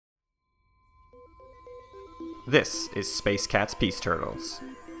This is Space Cat's Peace Turtles,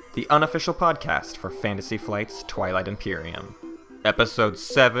 the unofficial podcast for Fantasy Flight's Twilight Imperium. Episode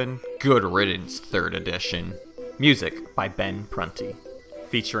 7, Good Riddance 3rd Edition. Music by Ben Prunty.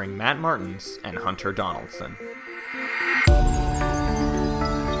 Featuring Matt Martins and Hunter Donaldson.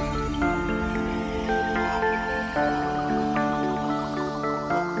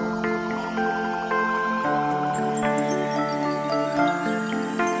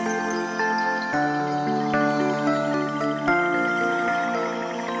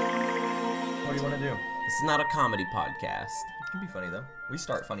 It's not a comedy podcast. It can be funny, though. We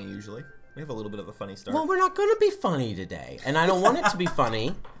start funny, usually. We have a little bit of a funny start. Well, we're not going to be funny today. And I don't want it to be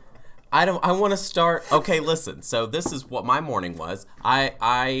funny. I want to start... Okay, listen. So this is what my morning was.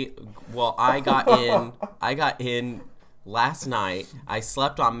 I got in last night. I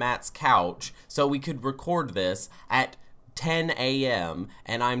slept on Matt's couch so we could record this at 10 a.m.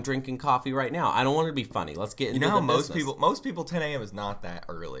 and I'm drinking coffee right now. I don't want it to be funny. Let's get into the business. most people 10 a.m. is not that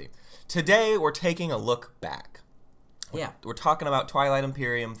early. Today, we're taking a look back. Yeah. We're talking about Twilight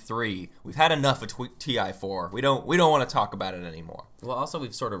Imperium 3. We've had enough of TI4. We don't want to talk about it anymore. Well, also,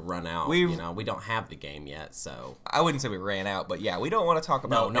 we've sort of run out. We don't have the game yet, so... I wouldn't say we ran out, but yeah, we don't want to talk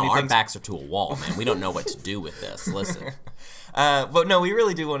about No, our backs are to a wall, man. We don't know what to do with this. Listen. But no, we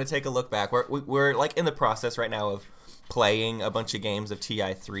really do want to take a look back. We're like in the process right now of playing a bunch of games of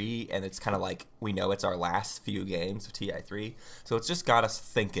TI3, and it's kind of like we know it's our last few games of TI3, so it's just got us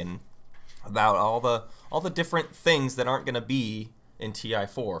thinking about all the different things that aren't going to be in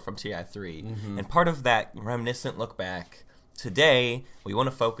TI4 from TI3. Mm-hmm. And part of that reminiscent look back, today we want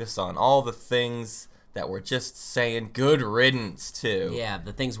to focus on all the things that we're just saying good riddance to. Yeah,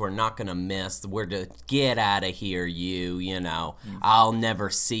 the things we're not going to miss. We're to get out of here, you know. I'll never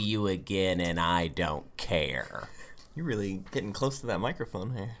see you again and I don't care. You're really getting close to that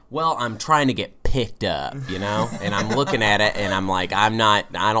microphone here. Well, I'm trying to get picked up, you know? And I'm looking at it and I'm like, I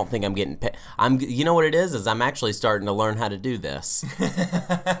don't think I'm getting picked. You know what it is I'm actually starting to learn how to do this.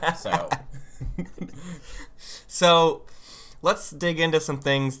 So, let's dig into some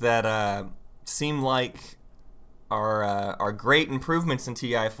things that seem like are great improvements in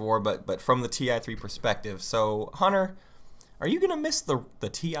TI4, but from the TI3 perspective. So, Hunter, are you going to miss the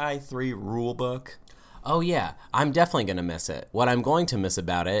TI3 rulebook? Oh, yeah. I'm definitely going to miss it. What I'm going to miss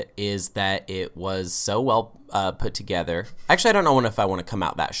about it is that it was so well put together. Actually, I don't know if I want to come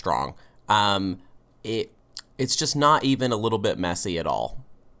out that strong. It's just not even a little bit messy at all.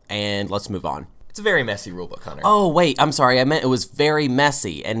 And let's move on. It's a very messy rulebook, Hunter. Oh, wait. I'm sorry. I meant it was very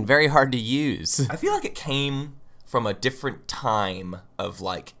messy and very hard to use. I feel like it came from a different time of,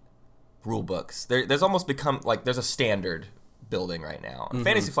 like, rulebooks. There's almost become, like, there's a standard building right now. Mm-hmm.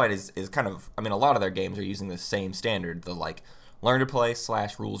 Fantasy Flight is kind of, I mean, a lot of their games are using the same standard, the like learn to play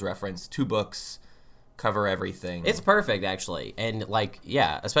 / rules reference, 2 books, cover everything. It's perfect, actually. And like,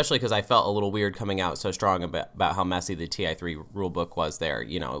 yeah, especially because I felt a little weird coming out so strong about how messy the TI3 rulebook was there.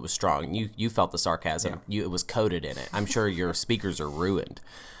 You know, it was strong. You felt the sarcasm. Yeah. It was coded in it. I'm sure your speakers are ruined.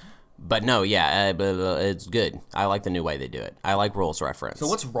 But no, yeah, it's good. I like the new way they do it. I like rules reference. So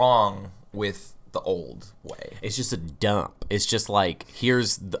what's wrong with the old way? It's just a dump. It's just like,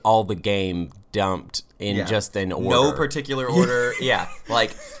 here's all the game dumped in just an order. No particular order. Yeah.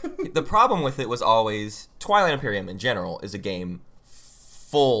 Like, the problem with it was always, Twilight Imperium in general is a game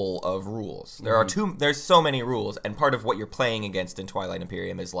full of rules. There's so many rules, and part of what you're playing against in Twilight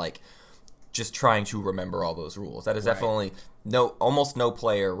Imperium is like just trying to remember all those rules. That is definitely almost no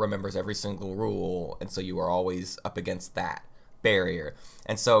player remembers every single rule, and so you are always up against that barrier.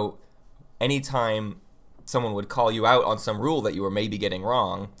 And so anytime someone would call you out on some rule that you were maybe getting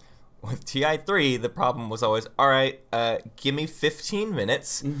wrong, with TI3, the problem was always, all right, give me 15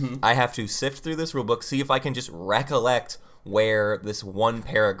 minutes. Mm-hmm. I have to sift through this rulebook, see if I can just recollect where this one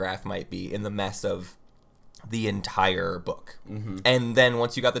paragraph might be in the mess of the entire book. Mm-hmm. And then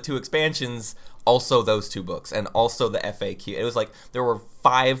once you got the 2 expansions, also those 2 books, and also the FAQ. It was like there were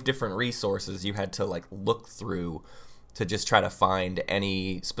 5 different resources you had to like look through to just try to find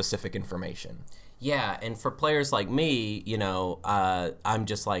any specific information. Yeah, and for players like me, you know, I'm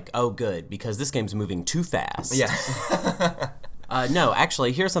just like, oh, good, because this game's moving too fast. Yeah. No,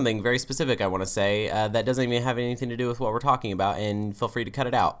 actually, here's something very specific I want to say that doesn't even have anything to do with what we're talking about, and feel free to cut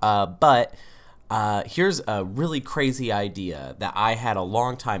it out. But here's a really crazy idea that I had a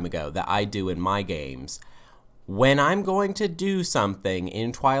long time ago that I do in my games. When I'm going to do something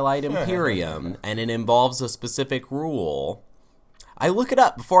in Twilight Imperium and it involves a specific rule, I look it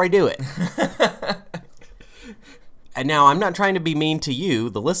up before I do it. And now, I'm not trying to be mean to you,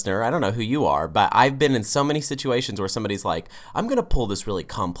 the listener. I don't know who you are, but I've been in so many situations where somebody's like, I'm going to pull this really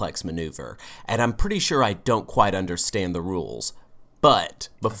complex maneuver, and I'm pretty sure I don't quite understand the rules. But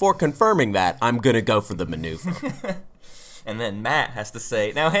before confirming that, I'm going to go for the maneuver. And then Matt has to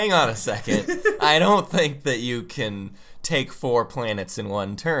say, now hang on a second. I don't think that you can take 4 planets in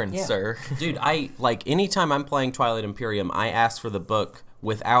one turn, sir. Dude, anytime I'm playing Twilight Imperium, I ask for the book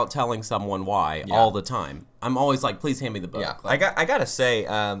without telling someone why all the time. I'm always like, please hand me the book. Yeah, Like, I gotta say,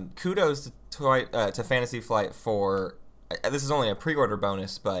 kudos to Fantasy Flight for, this is only a pre-order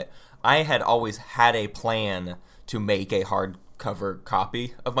bonus, but I had always had a plan to make a hardcover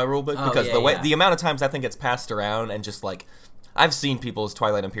copy of my rulebook because the amount of times I think it's passed around and just like, I've seen people's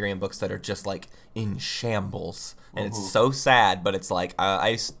Twilight Imperium books that are just like in shambles, and it's so sad, but it's like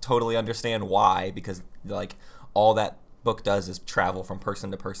I totally understand why, because like all that book does is travel from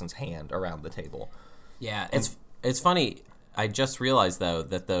person to person's hand around the table. Yeah, it's funny. I just realized though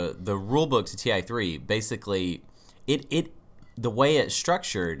that the rule book to TI3 basically it the way it's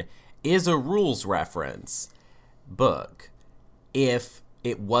structured is a rules reference book if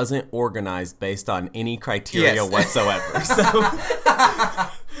it wasn't organized based on any criteria whatsoever. So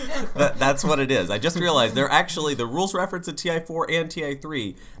that's what it is. I just realized they're actually the rules reference in TI4 and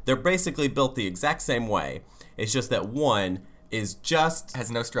TI3. They're basically built the exact same way. It's just that one is just...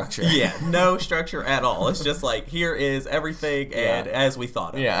 has no structure. Yeah, no structure at all. It's just like, here is everything and as we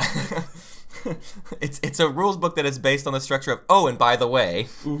thought of it. Yeah. It's a rules book that is based on the structure of, oh, and by the way,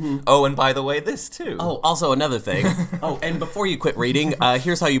 oh, and by the way, this too. Oh, also another thing. Oh, and before you quit reading,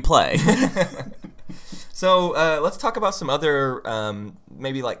 here's how you play. So let's talk about some other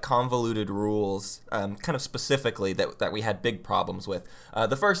maybe like convoluted rules, kind of specifically that we had big problems with.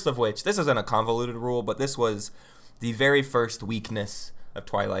 The first of which, this isn't a convoluted rule, but this was the very first weakness of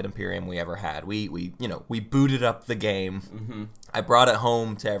Twilight Imperium we ever had. We booted up the game. I brought it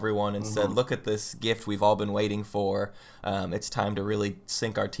home to everyone and said, look at this gift we've all been waiting for. It's time to really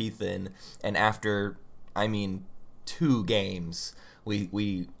sink our teeth in. And after, 2 games,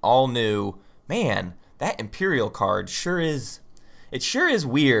 we all knew, man, that Imperial card sure is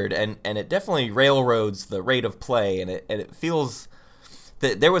weird, and it definitely railroads the rate of play, and it feels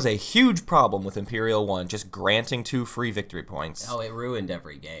that there was a huge problem with Imperial 1 just granting 2 free victory points. Oh, it ruined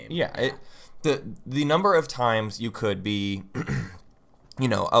every game. Yeah, the number of times you could be,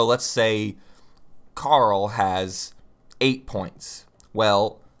 let's say Carl has 8 points.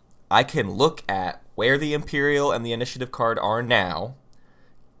 Well, I can look at where the Imperial and the Initiative card are now,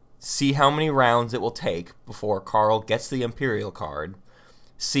 see how many rounds it will take before Carl gets the Imperial card,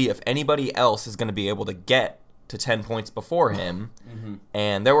 see if anybody else is going to be able to get to 10 points before him,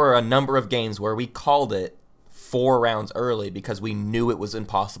 and there were a number of games where we called it 4 rounds early because we knew it was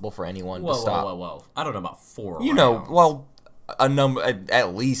impossible for anyone to stop. Whoa. I don't know about 4 rounds. A number,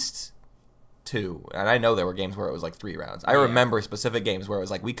 at least 2, and I know there were games where it was like 3 rounds. I remember specific games where it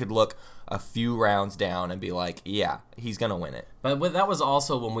was like we could look a few rounds down and be like, yeah, he's gonna win it. But that was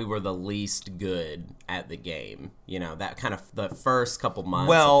also when we were the least good at the game. That kind of the first couple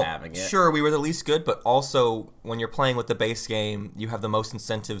months of having it. Sure, we were the least good, but also when you're playing with the base game, you have the most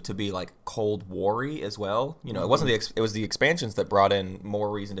incentive to be like Cold War-y as well. It wasn't it was the expansions that brought in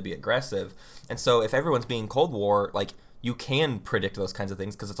more reason to be aggressive. And so if everyone's being Cold War, like, you can predict those kinds of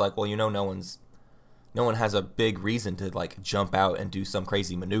things because it's like, well, no one has a big reason to like jump out and do some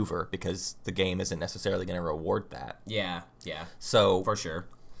crazy maneuver because the game isn't necessarily going to reward that. Yeah. So for sure.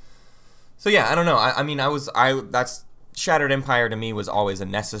 So yeah, I don't know. That's Shattered Empire to me was always a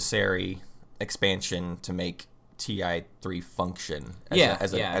necessary expansion to make TI3 function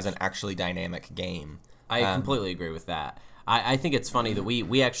as an actually dynamic game. I completely agree with that. I think it's funny that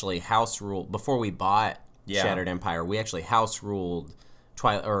we actually house ruled before we bought Shattered Empire. We actually house ruled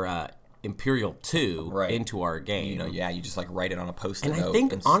Imperial 2 into our game. You just like write it on a post-it note. And I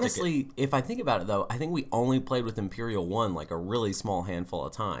think, honestly, if I think about it, though, I think we only played with Imperial 1 like a really small handful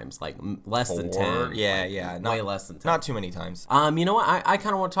of times, like less than 10. Yeah. Way less than 10. Not too many times. You know what? I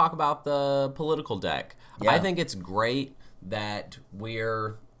kind of want to talk about the political deck. Yeah. I think it's great that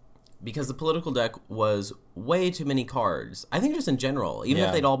because the political deck was way too many cards. I think just in general, even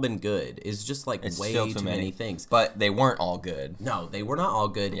if they'd all been good, is just like it's way too many things. But they weren't all good. No, they were not all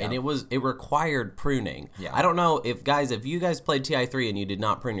good, and it required pruning. Yeah. I don't know if you guys played TI3 and you did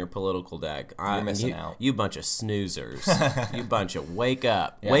not prune your political deck, you're missing out. You bunch of snoozers. You bunch of wake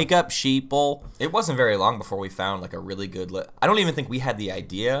up. Yeah. Wake up, sheeple. It wasn't very long before we found like a really good I don't even think we had the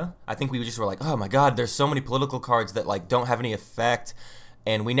idea. I think we just were like, oh my god, there's so many political cards that like don't have any effect.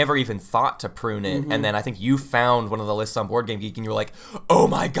 and we never even thought to prune it. And then I think you found one of the lists on Board Game Geek, and you were like, "Oh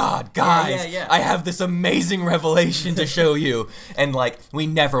my god, guys, I have this amazing revelation to show you." And like, we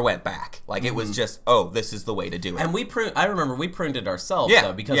never went back. Like, it was just, "Oh, this is the way to do it." And I remember we pruned it ourselves,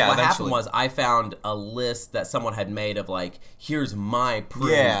 though, because what happened was I found a list that someone had made of like, here's my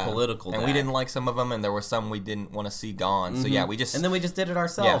pruned political deck. And we didn't like some of them, and there were some we didn't want to see gone. So we just... And then we just did it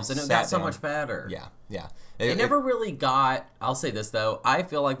ourselves, and it got so much better. Yeah. It never really got... I'll say this, though. I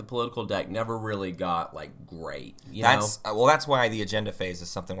feel like the political deck never really got, like, great. Well, that's why the agenda phase is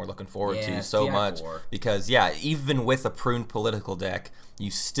something we're looking forward to so much. Because, even with a pruned political deck, you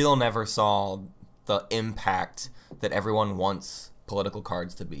still never saw the impact that everyone wants political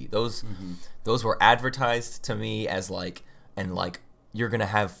cards to be. Those were advertised to me as, like... And, like... You're going to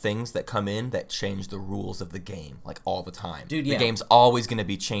have things that come in that change the rules of the game, like, all the time. Dude, The game's always going to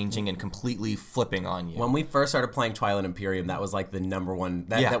be changing and completely flipping on you. When we first started playing Twilight Imperium, that was, like, the number one...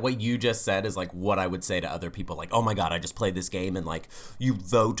 That what you just said is, like, what I would say to other people. Like, oh, my God, I just played this game, and, like, you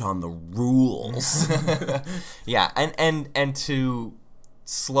vote on the rules. And to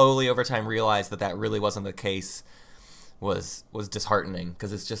slowly, over time, realize that really wasn't the case was disheartening,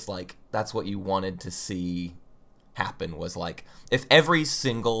 because it's just, like, that's what you wanted to see happen, was like, if every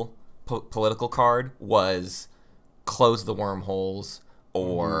single political card was close the wormholes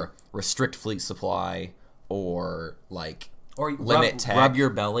or restrict fleet supply or like limit tech, rub your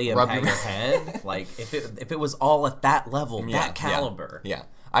belly and pat your head, like if it was all at that level, that caliber.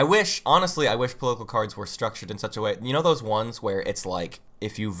 I wish political cards were structured in such a way, you know, those ones where it's like,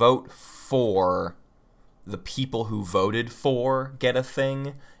 if you vote for, the people who voted for get a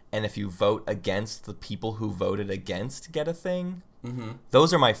thing, and if you vote against, the people who voted against get a thing.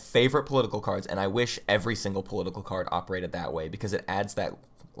 Those are my favorite political cards, and I wish every single political card operated that way, because it adds that,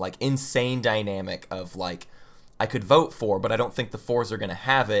 like, insane dynamic of, like, I could vote for, but I don't think the fours are going to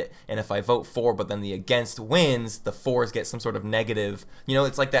have it, and if I vote for, but then the against wins, the fours get some sort of negative, you know,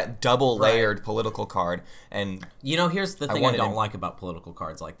 it's like that double-layered political card, and... You know, here's the thing I don't like about political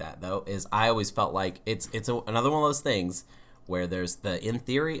cards like that, though, is I always felt like it's another one of those things where there's the in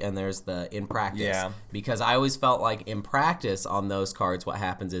theory and there's the in practice. Because I always felt like in practice on those cards, what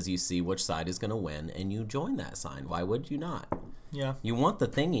happens is you see which side is going to win and you join that side. Why would you not? You want the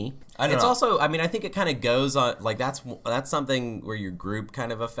thingy. It's also, I mean, I think it kind of goes on, like, that's something where your group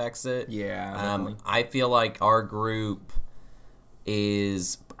kind of affects it. I feel like our group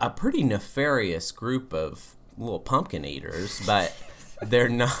is a pretty nefarious group of little pumpkin eaters, but they're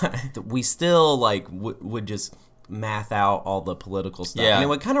not, we still, like, would just math out all the political stuff. And it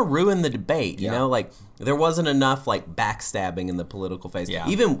would kind of ruin the debate, you know? Like, there wasn't enough, like, backstabbing in the political phase.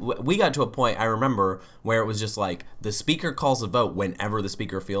 Even, we got to a point, I remember, where it was just, like, the speaker calls a vote whenever the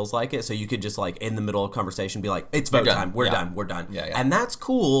speaker feels like it, so you could just, like, in the middle of conversation be like, it's vote time, we're done. And that's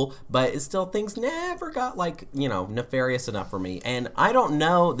cool, but it's still, things never got, like, you know, nefarious enough for me. And I don't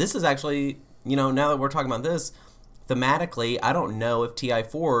know, this is actually, you know, now that we're talking about this, thematically, I don't know if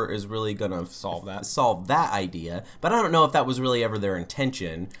TI4 is really going to solve that idea, but I don't know if that was really ever their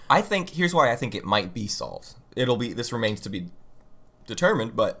intention. Here's why I think it might be solved. This remains to be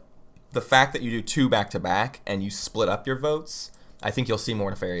determined, but the fact that you do 2 back-to-back and you split up your votes, I think you'll see more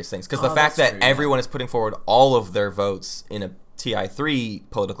nefarious things. Because the fact that everyone is putting forward all of their votes in a TI3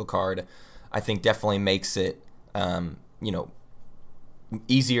 political card, I think definitely makes it, you know,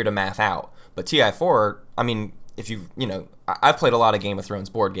 easier to math out. But TI4, I mean... If I've played a lot of Game of Thrones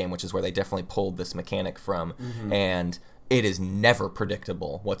board game, which is where they definitely pulled this mechanic from, and it is never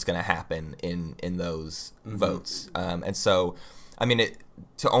predictable what's going to happen in those votes. And so, I mean,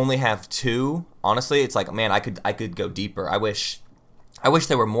 to only have 2, honestly, it's like, man, I could go deeper. I wish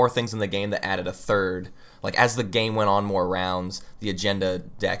there were more things in the game that added a third. Like, as the game went on more rounds, the agenda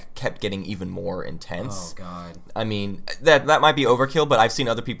deck kept getting even more intense. Oh, God. I mean, that might be overkill, but I've seen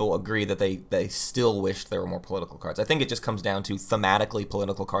other people agree that they still wish there were more political cards. I think it just comes down to, thematically,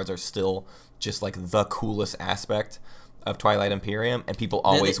 political cards are still just, like, the coolest aspect of Twilight Imperium, and people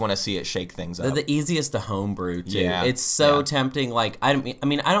always want to see it shake things up. They're the easiest to homebrew, too. It's so tempting. Like, I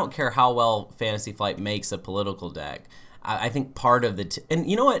mean, I don't care how well Fantasy Flight makes a political deck. I think part of and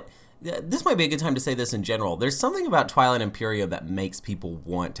you know what? This might be a good time to say this in general. There's something about Twilight Imperium that makes people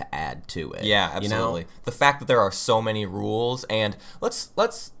want to add to it. Yeah, absolutely. You know? The fact that there are so many rules, and let's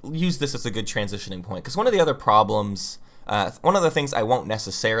use this as a good transitioning point, because one of the other problems, one of the things I won't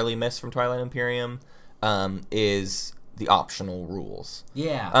necessarily miss from Twilight Imperium is the optional rules.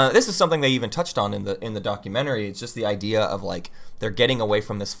 This is something they even touched on in the documentary. It's just the idea of, like, they're getting away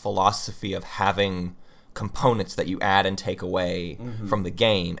from this philosophy of having components that you add and take away from the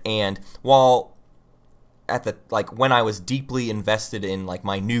game. And while at the like when I was deeply invested in like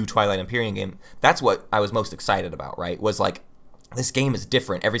my new Twilight Imperium game, that's what I was most excited about, right? Was like this game is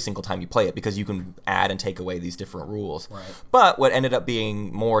different every single time you play it because you can add and take away these different rules. Right. But what ended up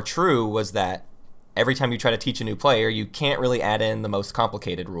being more true was that every time you try to teach a new player, you can't really add in the most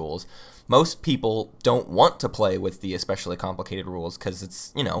complicated rules. Most people don't want to play with the especially complicated rules because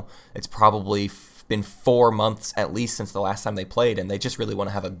it's, you know, it's probably been 4 months at least since the last time they played, and they just really want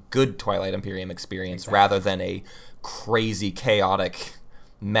to have a good Twilight Imperium experience rather than a crazy, chaotic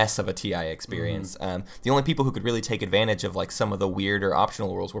mess of a TI experience. The only people who could really take advantage of like some of the weirder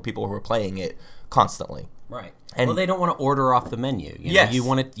optional rules were people who were playing it constantly. Right. And well, they don't want to order off the menu. Yes. You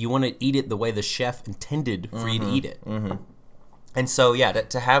want to eat it the way the chef intended for you to eat it. And so, yeah,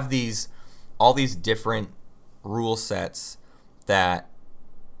 to have all these different rule sets that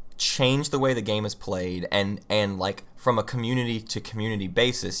change the way the game is played, and like from a community to community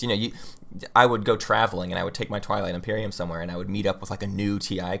basis, you know, I would go traveling and I would take my Twilight Imperium somewhere and I would meet up with like a new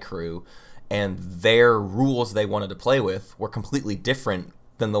TI crew, and their rules they wanted to play with were completely different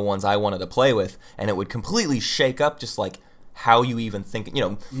than the ones I wanted to play with, and it would completely shake up just like how you even think, you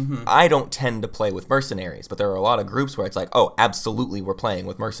know. I don't tend to play with mercenaries, but there are a lot of groups where it's like, oh, absolutely, we're playing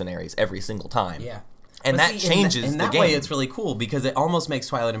with mercenaries every single time. Yeah. And But that see, changes in the that game. way, it's really cool because it almost makes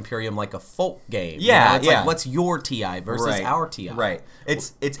Twilight Imperium like a folk game. Yeah, It's yeah. like, what's your TI versus Right. our TI? Right.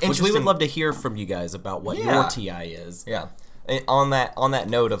 It's interesting. Which we would love to hear from you guys about what Yeah. your TI is. Yeah. And on that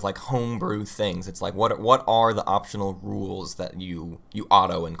note of like homebrew things, it's like what are the optional rules that you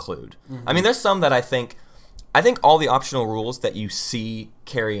auto include? I mean, there's some that I think all the optional rules that you see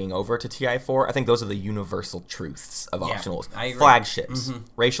carrying over to TI4, I think those are the universal truths of Yeah, optional rules. I agree. Flagships,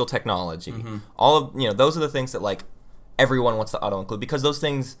 racial technology, all of, you know, those are the things that like everyone wants to auto include because those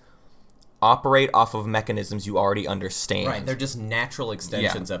things operate off of mechanisms you already understand. Right. They're just natural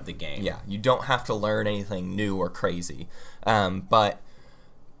extensions of the game. Yeah, you don't have to learn anything new or crazy. But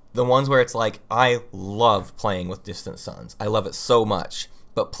the ones where it's like, I love playing with Distant Suns. I love it so much.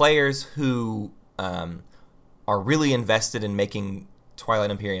 But players who are really invested in making Twilight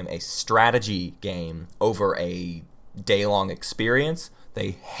Imperium a strategy game over a day-long experience,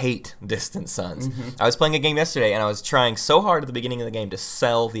 they hate Distant Suns. I was playing a game yesterday, and I was trying so hard at the beginning of the game to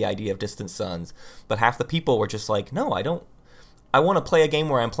sell the idea of Distant Suns, but half the people were just like, no, I don't. I want to play a game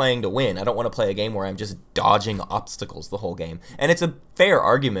where I'm playing to win. I don't want to play a game where I'm just dodging obstacles the whole game. And it's a fair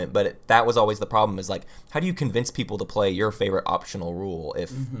argument, but that was always the problem, is like, how do you convince people to play your favorite optional rule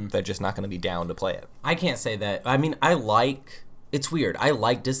if they're just not going to be down to play it? I can't say that. I mean, it's weird. I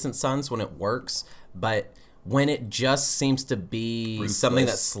like Distant Suns when it works, but when it just seems to be Ruthless. something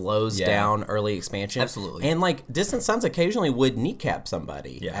that slows Yeah. down early expansion. Absolutely. And like Distant Suns occasionally would kneecap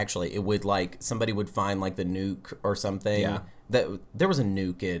somebody. Yeah. Actually, it would like somebody would find like the nuke or something. Yeah. That there was a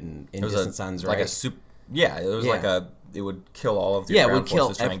nuke in Distant Suns, right? Like it was Yeah. like it would kill all of your it ground would kill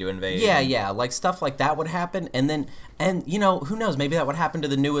forces trying to invade. Yeah, like stuff like that would happen, and you know, who knows? Maybe that would happen to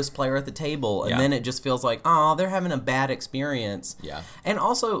the newest player at the table, and Yeah. then it just feels like, oh, they're having a bad experience. Yeah. And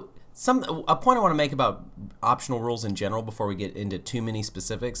also, a point I want to make about optional rules in general before we get into too many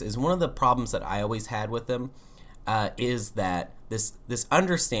specifics is one of the problems that I always had with them is that this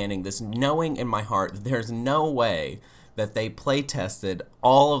understanding, this knowing in my heart that there's no way that they play tested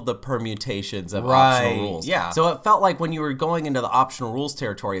all of the permutations of Right, optional rules. yeah. So it felt like when you were going into the optional rules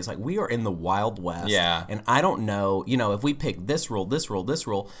territory, it's like we are in the Wild West. Yeah. And I don't know, you know, if we pick this rule,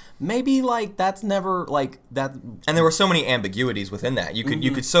 maybe like that's never like that. And there were so many ambiguities within that. You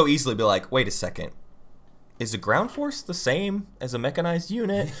could so easily be like, wait a second, is a ground force the same as a mechanized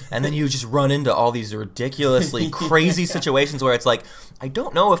unit? And then you just run into all these ridiculously crazy situations where it's like, I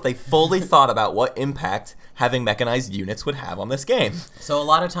don't know if they fully thought about what impact having mechanized units would have on this game. So a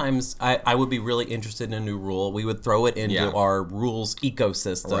lot of times I would be really interested in a new rule. We would throw it into Yeah. our rules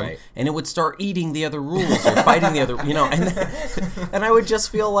ecosystem, Right. and it would start eating the other rules or fighting the other, you know, and I would just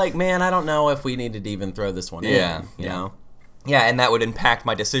feel like, man, I don't know if we needed to even throw this one Yeah, in, you yeah. know? Yeah, and that would impact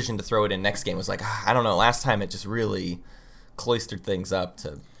my decision to throw it in next game. It was like, I don't know, last time it just really cloistered things up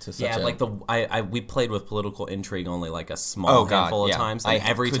to such Yeah, a... like we played with political intrigue only like a small handful of yeah. times. I And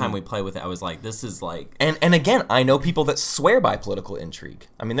every time couldn't- we play with it, I was like, this is like... And again, I know people that swear by political intrigue.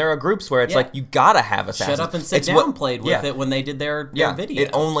 I mean, there are groups where it's Yeah. like, you gotta have assassins. Shut up and sit It's down what- played with yeah. it when they did their Yeah, video.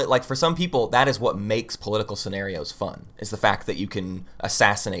 it only, like, for some people, that is what makes political scenarios fun, is the fact that you can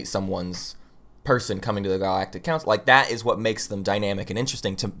assassinate someone's person coming to the Galactic Council. Like, that is what makes them dynamic and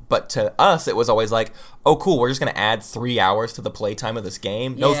interesting. But to us, it was always like, oh, cool, we're just going to add 3 hours to the playtime of this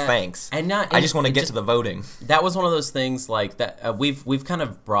game? No Yeah, thanks. and I just want to get to the voting. That was one of those things like that we've kind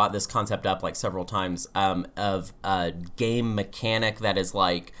of brought this concept up like several times of a game mechanic that is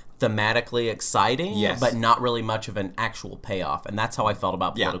like thematically exciting, Yes. but not really much of an actual payoff. And that's how I felt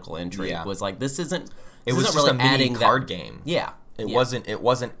about Yeah. Political Intrigue. Yeah. Was like, this isn't. It This was isn't just really a mini adding card that, game. Yeah.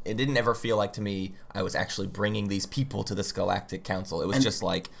 It didn't ever feel like to me I was actually bringing these people to this Galactic Council. It was just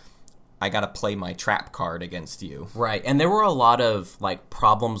like, I gotta play my trap card against you. Right, and there were a lot of like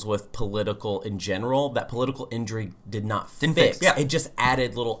problems with political in general that Political Intrigue did not fix. Yeah. It just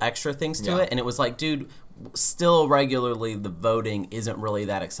added little extra things to Yeah. it, and it was like, dude, still regularly the voting isn't really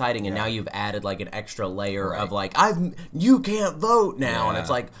that exciting, and now you've added like an extra layer of like, you can't vote now, and Yeah. it's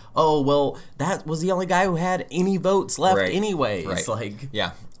like, oh well, that was the only guy who had any votes left Right. anyways. Right. Like,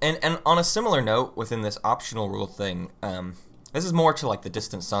 Yeah, and on a similar note, within this optional rule thing, this is more to like the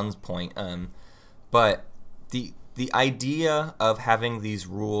Distant Suns point, but the idea of having these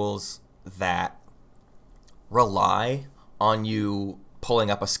rules that rely on you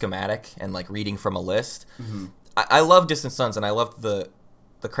pulling up a schematic and like reading from a list. I love Distant Suns and I love the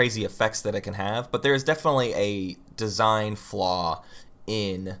crazy effects that it can have, but there is definitely a design flaw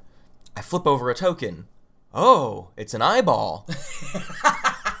in I flip over a token. Oh, it's an eyeball.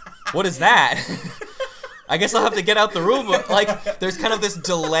 What is that? I guess I'll have to get out the rule book. Like, there's kind of this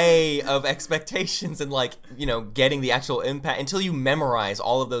delay of expectations and, like, you know, getting the actual impact. Until you memorize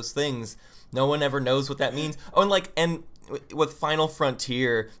all of those things, no one ever knows what that means. Oh, and with Final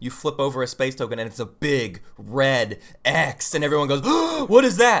Frontier, you flip over a space token and it's a big red X, and everyone goes, oh, what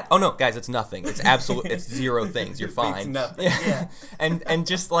is that? Oh, no, guys, it's nothing. It's it's zero things. You're fine. It's nothing. Yeah. And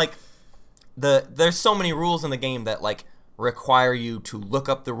just, like, there's so many rules in the game that, like, require you to look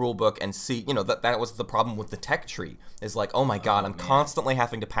up the rule book and see, you know, that was the problem with the tech tree, is like, oh my god, I'm constantly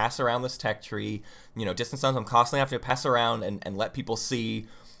having to pass around this tech tree, you know, Distant Suns, I'm constantly having to pass around and let people see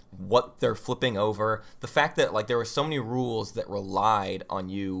what they're flipping over. The fact that, like, there were so many rules that relied on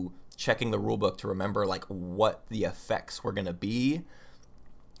you checking the rule book to remember, like, what the effects were going to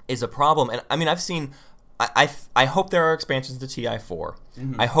is a problem. And I mean, I've seen, I hope there are expansions to TI4.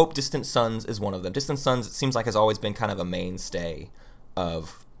 I hope Distant Suns is one of them. Distant Suns, it seems like, has always been kind of a mainstay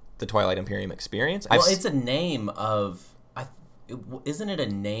of the Twilight Imperium experience. well, it's a name of... Isn't it a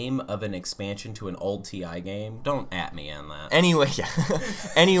name of an expansion to an old TI game? Don't at me on that. Anyway, yeah.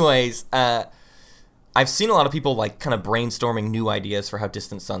 Anyways, I've seen a lot of people, like, kind of brainstorming new ideas for how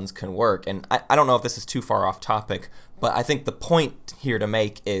Distant Suns can work, and I don't know if this is too far off topic, but I think the point here to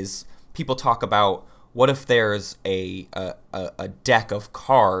make is people talk about, what if there's a deck of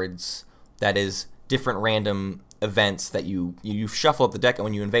cards that is different random events that you shuffle up the deck, and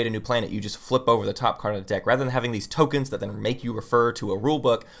when you invade a new planet, you just flip over the top card of the deck, rather than having these tokens that then make you refer to a rule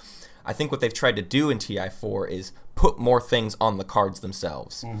book. I think what they've tried to do in TI4 is put more things on the cards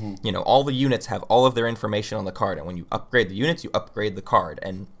themselves. You know, all the units have all of their information on the card, and when you upgrade the units, you upgrade the card,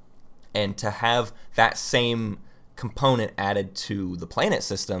 and to have that same component added to the planet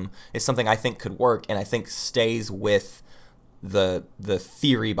system is something I think could work, and I think stays with the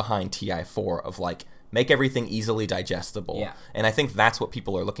theory behind TI4 of, like, make everything easily digestible. Yeah. And I think that's what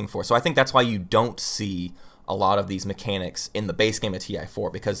people are looking for. So I think that's why you don't see a lot of these mechanics in the base game of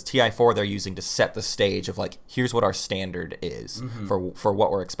TI4, because TI4 they're using to set the stage of, like, here's what our standard is for what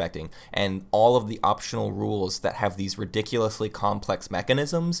we're expecting. And all of the optional rules that have these ridiculously complex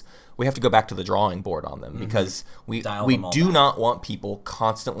mechanisms, we have to go back to the drawing board on them, because we do not want people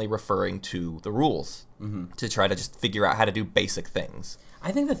constantly referring to the rules to try to just figure out how to do basic things.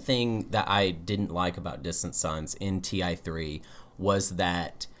 I think the thing that I didn't like about Distant Suns in TI3 was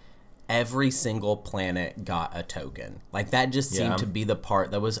that every single planet got a token. Like, that just seemed to be the part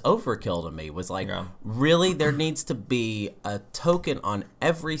that was overkill to me, was like, really, there needs to be a token on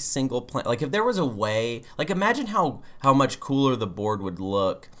every single planet. Like, if there was a way, like, imagine how much cooler the board would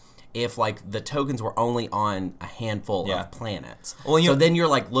look if, like, the tokens were only on a handful of planets. Well, so then you're,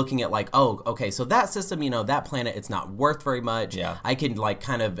 like, looking at, like, oh, okay, so that system, you know, that planet, it's not worth very much. Yeah. I can, like,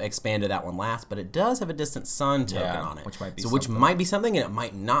 kind of expand to that one last, but it does have a Distant Sun token on it. Which might be which might be something and it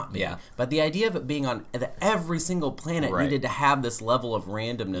might not be. Yeah. But the idea of it being on every single planet needed to have this level of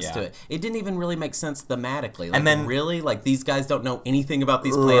randomness to it. It didn't even really make sense thematically. Like, And then, really? Like, these guys don't know anything about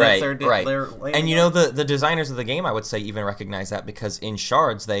these planets they're and you know, the designers of the game, I would say, even recognize that, because in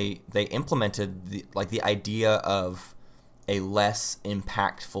Shards they implemented the idea of a less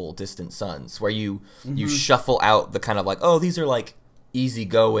impactful Distant Suns, where you shuffle out the kind of, like, oh, these are, like,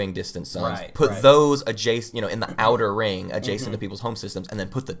 easygoing Distant Suns, put those adjacent, you know, in the outer ring adjacent to people's home systems, and then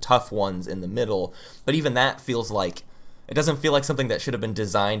put the tough ones in the middle. But even that feels like, it doesn't feel like something that should have been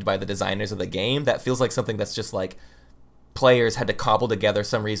designed by the designers of the game. That feels like something that's just, like, players had to cobble together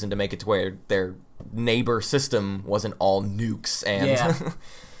some reason to make it to where their neighbor system wasn't all nukes and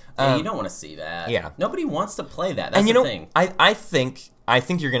Yeah, you don't want to see that. Yeah. Nobody wants to play that. That's and you the know, thing. I think I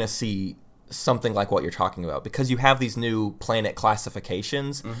think you're going to see something like what you're talking about, because you have these new planet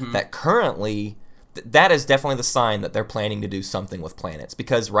classifications that currently, that is definitely the sign that they're planning to do something with planets,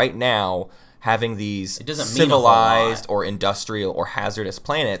 because right now having these civilized or industrial or hazardous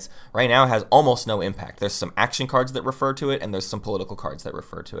planets right now has almost no impact. There's some action cards that refer to it, and there's some political cards that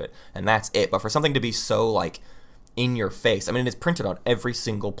refer to it, and that's it. But for something to be so like in your face, I mean, it's printed on every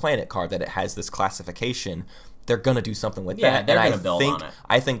single planet card that it has this classification. They're gonna do something with that. They're gonna build on it.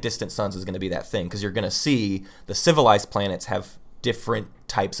 I think Distant Suns is gonna be that thing, because you're gonna see the civilized planets have different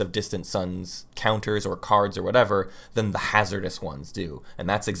types of Distant Suns counters or cards or whatever than the hazardous ones do, and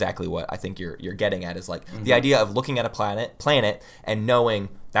that's exactly what I think you're getting at, is like the idea of looking at a planet and knowing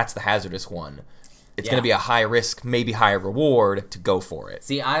that's the hazardous one. It's going to be a high risk, maybe high reward to go for it.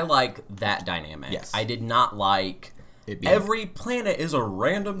 See, I like that dynamic. Yes. I did not like every planet is a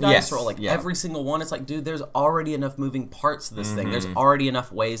random dice roll. Like every single one, it's like, dude, there's already enough moving parts to this thing. There's already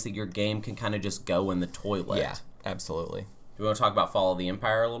enough ways that your game can kind of just go in the toilet. Yeah, absolutely. Do we want to talk about Fall of the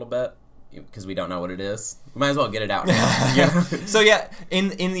Empire a little bit? Because we don't know what it is. We might as well get it out now. So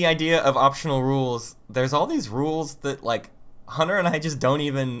in the idea of optional rules, there's all these rules that like Hunter and I just don't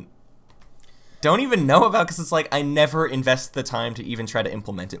even know about, because it's like I never invest the time to even try to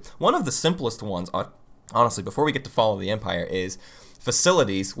implement it. One of the simplest ones, honestly, before we get to Fall of the Empire, is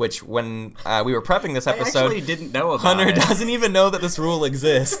facilities, which when we were prepping this episode, I actually didn't know about Hunter it. doesn't even know that this rule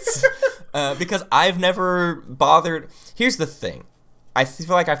exists. Because I've never bothered. Here's the thing. I feel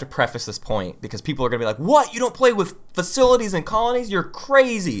like I have to preface this point, because people are going to be like, what? You don't play with facilities and colonies? You're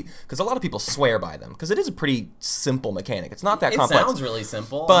crazy. Because a lot of people swear by them, because it is a pretty simple mechanic. It's not that complex. It sounds really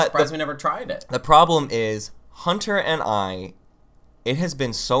simple. But I'm surprised we never tried it. The problem is, Hunter and I, it has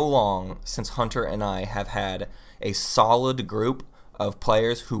been so long since Hunter and I have had a solid group of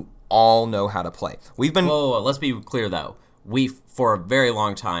players who all know how to play. We've been... Whoa, let's be clear, though. We, for a very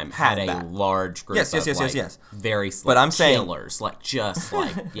long time, had a large group yes. very but I'm saying, killers.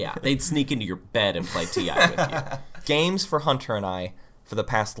 They'd sneak into your bed and play TI with you. Games for Hunter and I, for the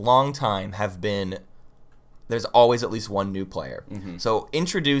past long time, have been... There's always at least one new player. So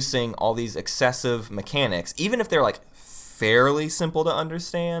introducing all these excessive mechanics, even if they're like fairly simple to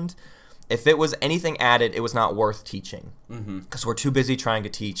understand, if it was anything added, it was not worth teaching. Because we're too busy trying to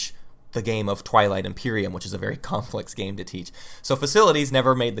teach the game of Twilight Imperium, which is a very complex game to teach. So facilities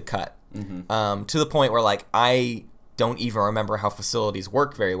never made the cut, to the point where like I don't even remember how facilities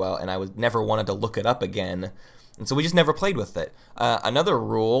work very well, and I never wanted to look it up again, and so we just never played with it. Another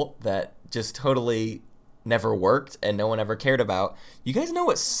rule that just totally never worked and no one ever cared about. You guys know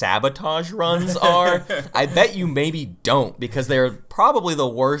what sabotage runs are? I bet you maybe don't, because they're probably the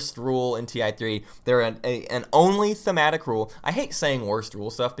worst rule in TI3. They're an only thematic rule. I hate saying worst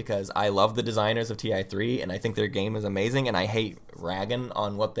rule stuff, because I love the designers of TI3 and I think their game is amazing, and I hate ragging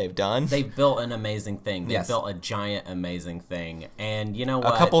on what they've done. They built an amazing thing. They built a giant amazing thing, and you know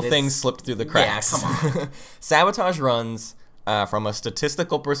what? A couple things slipped through the cracks. Yeah, come on. Sabotage runs, from a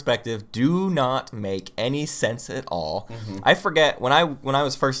statistical perspective, do not make any sense at all. I forget, when I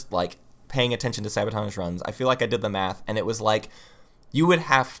was first like paying attention to sabotage runs, I feel like I did the math, and it was like you would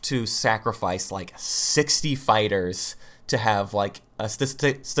have to sacrifice like 60 fighters to have like a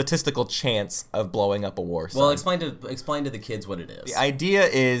statistical chance of blowing up a war zone. Well, explain to the kids what it is. The idea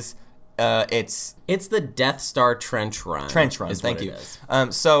is it's the Death Star trench run. Thank you.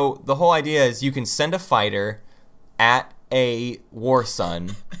 So the whole idea is you can send a fighter at a war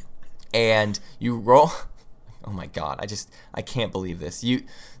sun, and you roll. Oh my god! I can't believe this.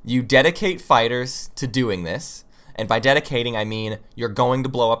 You dedicate fighters to doing this, and by dedicating I mean you're going to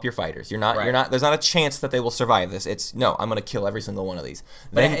blow up your fighters. You're not. There's not a chance that they will survive this. I'm going to kill every single one of these.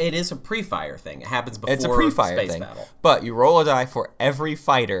 But it is a pre-fire thing. It happens before. It's a pre-fire space thing. Battle. But you roll a die for every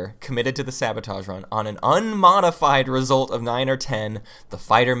fighter committed to the sabotage run. On an unmodified result of 9 or 10, the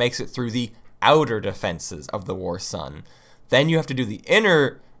fighter makes it through the outer defenses of the war sun. Then you have to do the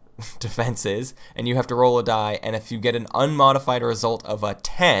inner defenses, and you have to roll a die, and if you get an unmodified result of a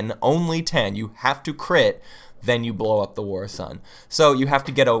 10, only 10, you have to crit, then you blow up the war sun. So you have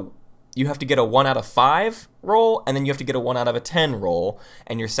to get a 1 out of 5 roll, and then you have to get a 1 out of a 10 roll,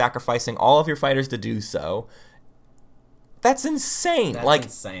 and you're sacrificing all of your fighters to do so. That's insane. That's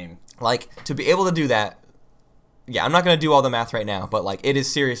insane. Like, to be able to do that, yeah, I'm not going to do all the math right now, but like it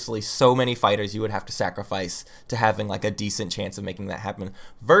is seriously so many fighters you would have to sacrifice to having like a decent chance of making that happen,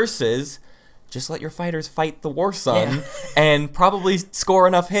 versus just let your fighters fight the war sun and probably score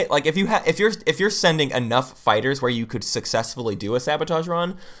enough hit. Like if you're sending enough fighters where you could successfully do a sabotage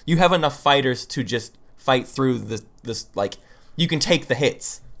run, you have enough fighters to just fight through this like you can take the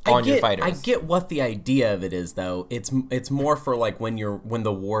hits on your fighters. I get what the idea of it is, though. It's more for like when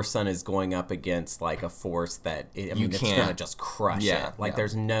the War Sun is going up against like a force that it's gonna just crush it. Like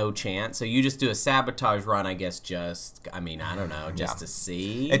there's no chance. So you just do a sabotage run, I guess. I don't know, just to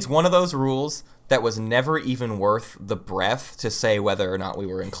see. It's one of those rules that was never even worth the breath to say whether or not we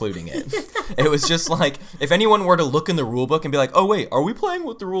were including it. It was just like, if anyone were to look in the rule book and be like, oh wait, are we playing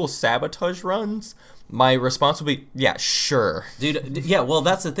with the rule sabotage runs? My response would be, yeah, sure. Dude, yeah, well,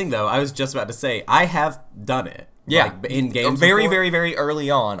 that's the thing, though. I was just about to say, I have done it. Yeah. Like, in games very, before. very, very early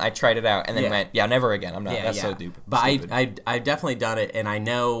on, I tried it out and then went, yeah, never again. I'm not, that's so stupid. But I've definitely done it, and I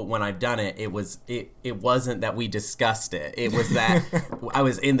know when I've done it, it wasn't that we discussed it. It was that I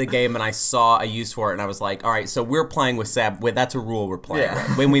was in the game and I saw a use for it, and I was like, all right, so we're playing with that's a rule we're playing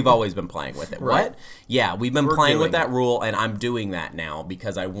with. When we've always been playing with it. Right. What? Yeah, we're playing with that rule, and I'm doing that now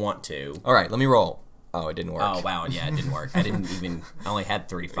because I want to. All right, let me roll. Oh, it didn't work. Oh, wow, yeah, it didn't work. I only had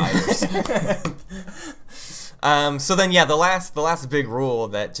 3 fighters. So then, yeah, the last big rule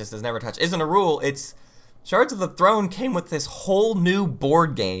that just is never touched isn't a rule. It's Shards of the Throne came with this whole new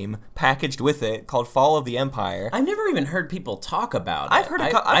board game packaged with it called Fall of the Empire. I've never even heard people talk about it. I've heard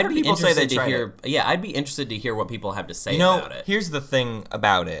people say they tried it. Yeah, I'd be interested to hear what people have to say about it. Here's the thing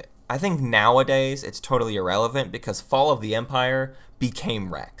about it. I think nowadays it's totally irrelevant because Fall of the Empire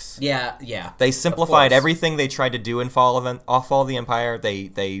became Rex. Yeah. They simplified everything they tried to do in Fall of the Empire.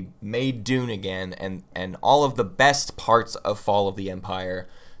 They made Dune again, and all of the best parts of Fall of the Empire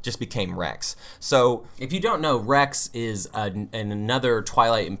just became Rex. So if you don't know, Rex is another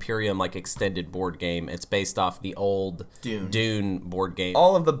Twilight Imperium like extended board game. It's based off the old Dune board game.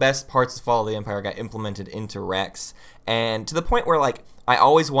 All of the best parts of Fall of the Empire got implemented into Rex, and to the point where like I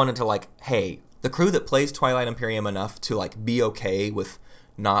always wanted to like, hey, the crew that plays Twilight Imperium enough to like be okay with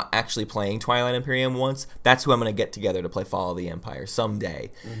not actually playing Twilight Imperium once, that's who I'm going to get together to play Fall of the Empire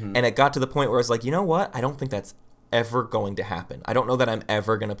someday. Mm-hmm. And it got to the point where I was like, you know what? I don't think that's ever going to happen. I don't know that I'm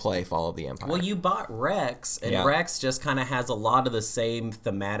ever going to play Fall of the Empire. Well, you bought Rex, and Rex just kind of has a lot of the same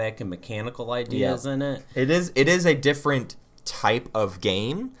thematic and mechanical ideas in it. It is a different type of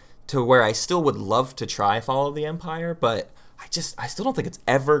game to where I still would love to try Fall of the Empire, but I still don't think it's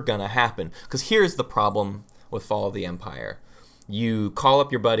ever gonna happen. Because here's the problem with Fall of the Empire. You call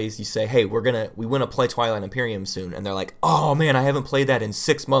up your buddies, you say, hey, we want to play Twilight Imperium soon, and they're like, oh man, I haven't played that in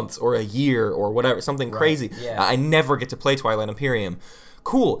 6 months or a year or whatever, something crazy. Yeah. I never get to play Twilight Imperium.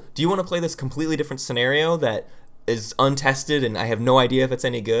 Cool. Do you want to play this completely different scenario that is untested and I have no idea if it's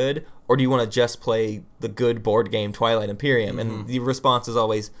any good, or do you want to just play the good board game Twilight Imperium? Mm-hmm. And the response is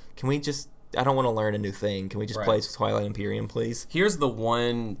always, I don't want to learn a new thing. Can we just play Twilight Imperium, please? Here's the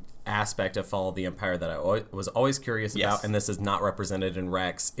one aspect of Fall of the Empire that I was always curious about, and this is not represented in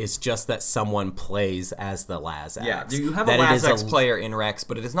Rex. It's just that someone plays as the Lazax. Yeah, you have a Lazax player in Rex,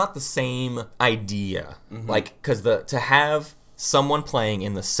 but it is not the same idea. Mm-hmm. Like, because to have someone playing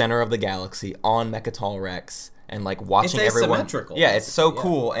in the center of the galaxy on Mechatol Rex and like watching everyone, symmetrical. Yeah, it's so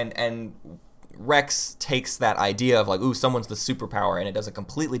cool, and Rex takes that idea of like, ooh, someone's the superpower, and it does a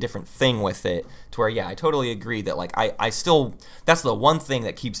completely different thing with it to where, yeah, I totally agree that like I still, that's the one thing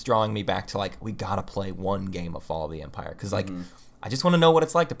that keeps drawing me back to like, we gotta play one game of Fall of the Empire, because like I just want to know what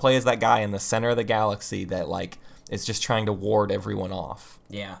it's like to play as that guy in the center of the galaxy that like is just trying to ward everyone off.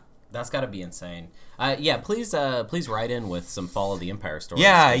 Yeah, that's got to be insane. Please write in with some Fall of the Empire stories.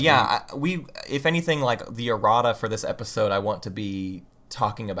 Yeah. We if anything, like the errata for this episode, I want to be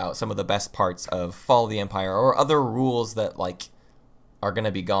talking about some of the best parts of Fall of the Empire or other rules that like are going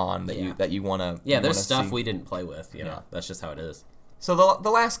to be gone that you want to there's stuff we didn't play with, you know. That's just how it is. So the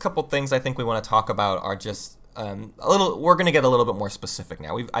last couple things I think we want to talk about are just we're going to get a little bit more specific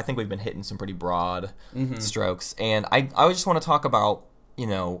now. I think we've been hitting some pretty broad strokes, and I just want to talk about, you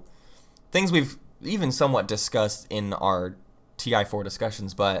know, things we've even somewhat discussed in our TI4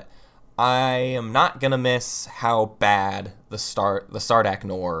 discussions, but I am not gonna miss how bad the Sardak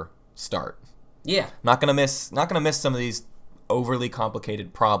Nor start. Yeah, not gonna miss some of these overly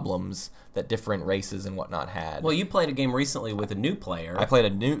complicated problems that different races and whatnot had. Well, you played a game recently with a new player.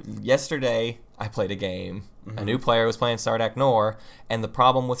 Yesterday I played a game. A new player was playing Sardak Nor, and the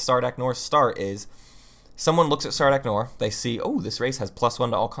problem with Sardak Nor's start is someone looks at Sardak Nor, they see, oh, this race has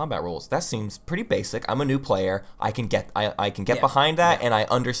 +1 to all combat rules. That seems pretty basic. I'm a new player. I can get behind that, and I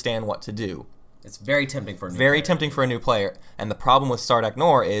understand what to do. It's very tempting for a new player. Very tempting for a new player. And the problem with Sardak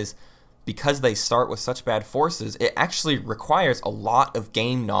Nor is because they start with such bad forces, it actually requires a lot of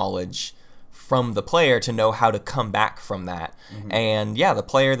game knowledge from the player to know how to come back from that. Mm-hmm. And yeah, the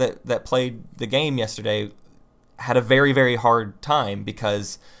player that played the game yesterday had a very, very hard time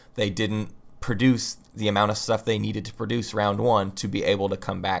because they didn't produce the amount of stuff they needed to produce round one to be able to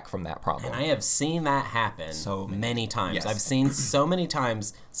come back from that problem. And I have seen that happen many times. Yes. I've seen so many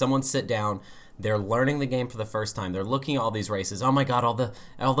times someone sit down, they're learning the game for the first time. They're looking at all these races. Oh my god,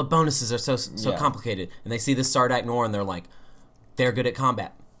 all the bonuses are so complicated. And they see this Sardak Nor and they're like, they're good at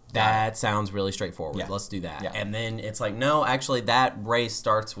combat. That sounds really straightforward. Yeah. Let's do that. Yeah. And then it's like, no, actually that race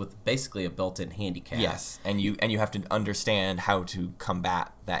starts with basically a built-in handicap. Yes, and you have to understand how to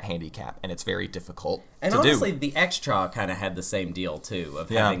combat that handicap, and it's very difficult And to honestly, do. the Extra kind of had the same deal too, of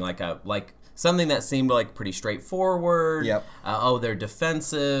having like something that seemed like pretty straightforward. Yep. They're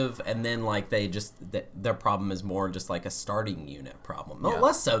defensive, and then like their problem is more just like a starting unit problem. Yeah.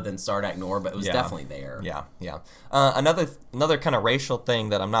 Less so than Sardak Nor, but it was definitely there. Yeah. Another kind of racial thing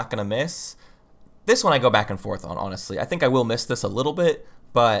that I'm not going to miss. This one I go back and forth on, honestly. I think I will miss this a little bit,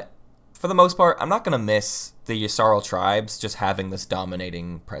 but for the most part, I'm not going to miss the Yssaril tribes just having this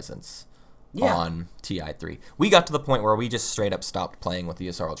dominating presence on TI3. We got to the point where we just straight up stopped playing with the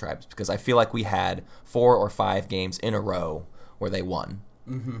Yssaril tribes because I feel like we had 4 or 5 games in a row where they won.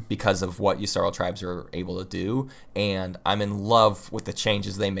 Because of what Yssaril tribes are able to do, and I'm in love with the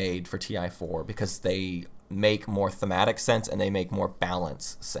changes they made for TI4 because they make more thematic sense and they make more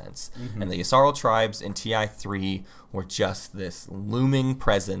balance sense. And the Yssaril tribes in TI3 were just this looming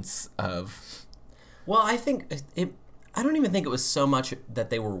presence of... Well, I think I don't even think it was so much that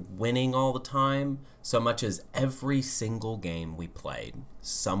they were winning all the time, so much as every single game we played,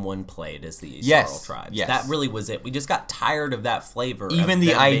 someone played as the Yssaril tribes. Yes. That really was it. We just got tired of that flavor. Even of the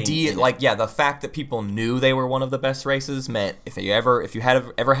them idea, being the fact that people knew they were one of the best races meant if you ever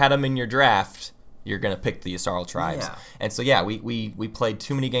had them in your draft, you're gonna pick the Yssaril tribes. Yeah. And so we played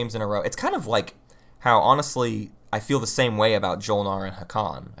too many games in a row. It's kind of like how honestly I feel the same way about Jolnar and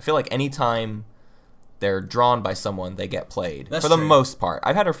Hakan. I feel like anytime they're drawn by someone, they get played. That's for the true. most part.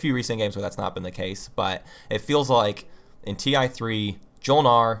 I've had a few recent games where that's not been the case, but it feels like in TI3,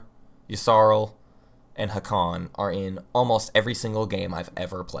 Jolnar, Yssaril, and Hakan are in almost every single game I've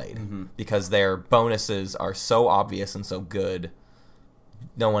ever played because their bonuses are so obvious and so good,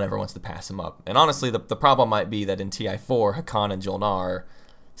 no one ever wants to pass them up. And honestly, the problem might be that in TI4, Hakan and Jolnar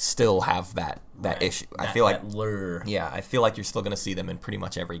still have that issue. I feel like that lure. Yeah, I feel like you're still going to see them in pretty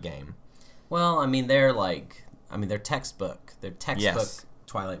much every game. Well, they're textbook. They're textbook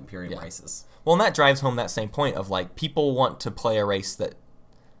Twilight Imperium races. Well, and that drives home that same point of like people want to play a race that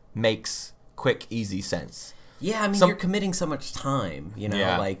makes quick, easy sense. Yeah, you're committing so much time,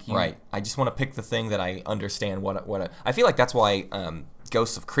 right. I just want to pick the thing that I understand I feel like that's why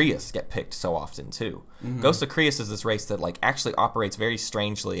Ghosts of Creus get picked so often too. Ghosts of Creus is this race that like actually operates very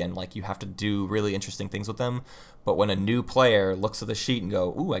strangely and like you have to do really interesting things with them. But when a new player looks at the sheet and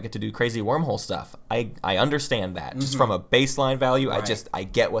go, "Ooh, I get to do crazy wormhole stuff," I understand that just from a baseline value. Right. I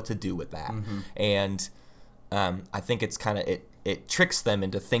get what to do with that, and I think it's kind of it tricks them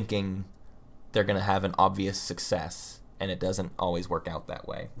into thinking they're going to have an obvious success, and it doesn't always work out that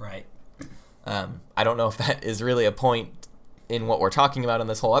way. Right. I don't know if that is really a point in what we're talking about in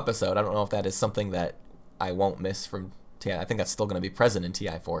this whole episode. I don't know if that is something that I won't miss from TI. I think that's still going to be present in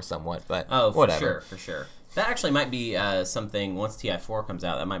TI4 somewhat, but whatever. For sure. That actually might be something, once TI4 comes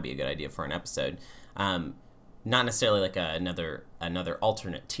out, that might be a good idea for an episode. Not necessarily like another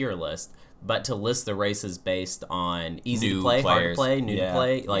alternate tier list, but to list the races based on easy New to play, hard to players. play, new to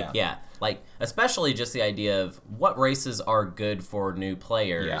play. Yeah. Especially just the idea of what races are good for new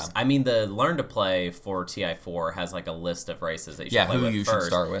players. Yeah. The learn to play for TI4 has like a list of races that you should play who with you first.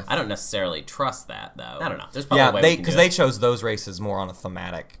 should start with. I don't necessarily trust that though. I don't know. There's probably a way we can do they it. chose those races more on a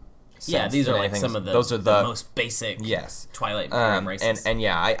thematic Yeah, sense these than are like anything. some of the, those are the most basic yes Twilight Imperium races. and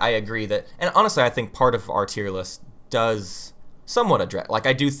I agree that, and honestly I think part of our tier list does somewhat address, like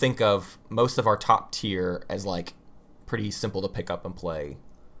I do think of most of our top tier as like pretty simple to pick up and play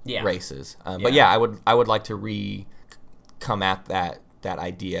races. But yeah, I would like to come at that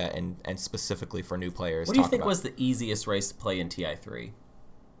idea and specifically for new players. What do you think was the easiest race to play in TI3?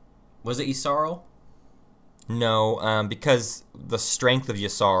 Was it Yssaril? No, because the strength of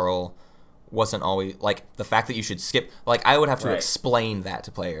Yssaril wasn't always like the fact that you should skip. Like I would have to explain that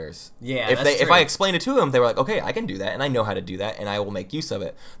to players. Yeah, if I explained it to them, they were like, okay, I can do that, and I know how to do that, and I will make use of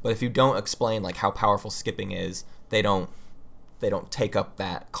it. But if you don't explain like how powerful skipping is, they don't take up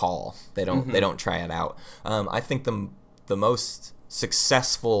that call. They don't try it out. I think the most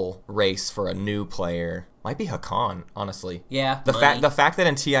successful race for a new player might be Hakan, honestly. Yeah. The fact that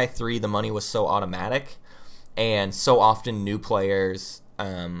in TI3 the money was so automatic, and so often new players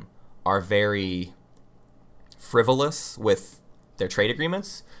are very frivolous with their trade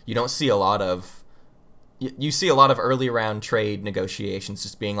agreements. You don't see a lot of you see a lot of early round trade negotiations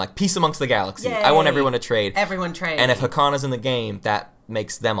just being like, peace amongst the galaxy. Yay! I want everyone to trade. Everyone trade. And if Hakana's in the game, that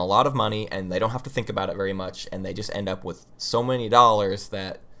makes them a lot of money, and they don't have to think about it very much, and they just end up with so many dollars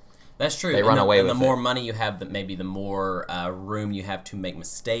that that's true. They run away and with the more it. money you have, maybe the more room you have to make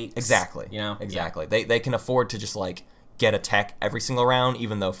mistakes. Exactly. You know? Exactly. They can afford to just like get a tech every single round,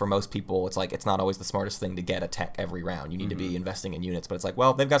 even though for most people it's like it's not always the smartest thing to get a tech every round. You need to be investing in units, but it's like,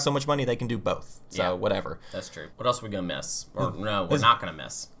 well, they've got so much money they can do both. So whatever. That's true. What else are we gonna miss? Or no, we're not gonna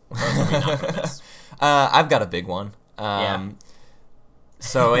miss. What else are we not gonna miss? I've got a big one.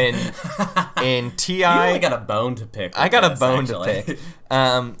 So in TI, You really got a bone to pick. I got a this, bone actually. to pick.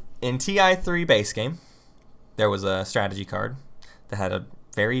 In TI 3 base game, there was a strategy card that had a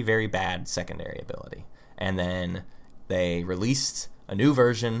very, very bad secondary ability. And then they released a new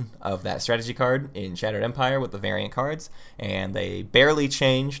version of that strategy card in Shattered Empire with the variant cards, and they barely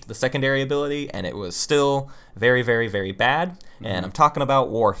changed the secondary ability, and it was still very, very, very bad. And I'm talking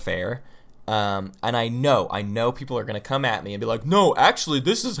about Warfare. And I know people are going to come at me and be like, no, actually,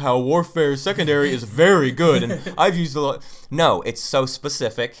 this is how Warfare secondary is very good, and I've used a lot. No, it's so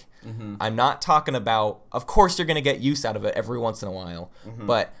specific. I'm not talking about, of course you're going to get use out of it every once in a while,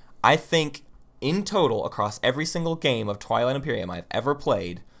 but I think in total, across every single game of Twilight Imperium I've ever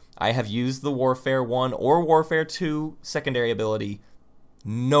played, I have used the Warfare 1 or Warfare 2 secondary ability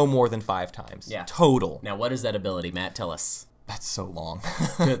no more than 5 times. Yeah. Total. Now, what is that ability, Matt? Tell us. That's so long.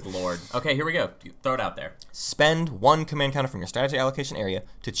 Good lord. Okay, here we go. Throw it out there. Spend 1 command counter from your strategy allocation area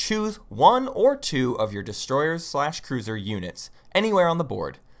to choose 1 or 2 of your destroyers/cruiser units anywhere on the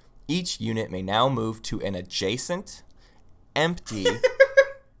board. Each unit may now move to an adjacent, empty,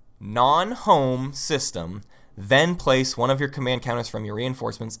 non-home system, then place 1 of your command counters from your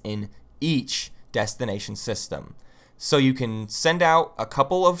reinforcements in each destination system. So you can send out a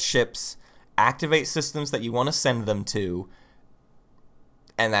couple of ships, activate systems that you want to send them to,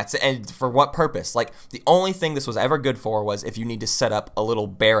 and for what purpose? Like, the only thing this was ever good for was if you need to set up a little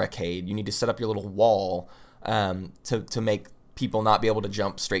barricade, you need to set up your little wall to make people not be able to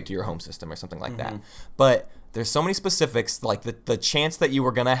jump straight to your home system or something like that. But there's so many specifics, like the chance that you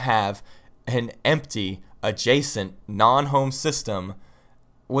were going to have an empty, adjacent, non-home system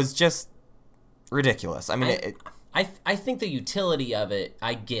was just ridiculous. I mean, I think the utility of it,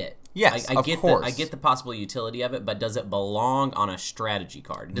 I get. Yes, I of get course. I get the possible utility of it, but does it belong on a strategy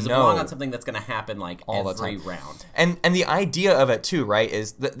card? Does it No. belong on something that's going to happen like All the every time. round? And the idea of it too, right,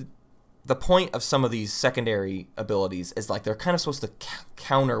 is that the point of some of these secondary abilities is like they're kind of supposed to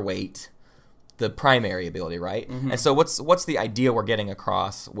counterweight the primary ability, right? And so what's the idea we're getting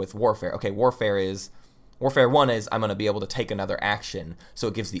across with Warfare? Okay, Warfare 1 is I'm going to be able to take another action, so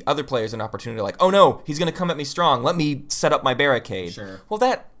it gives the other players an opportunity like, oh no, he's going to come at me strong, let me set up my barricade. Sure. Well,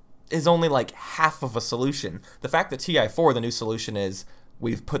 that is only like half of a solution. The fact that TI4, the new solution is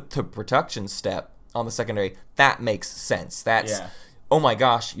we've put the production step on the secondary, that makes sense. That's, oh my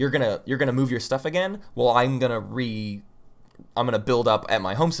gosh, you're gonna move your stuff again? Well, I'm gonna build up at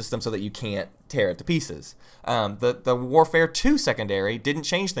my home system so that you can't tear it to pieces. The Warfare 2 secondary didn't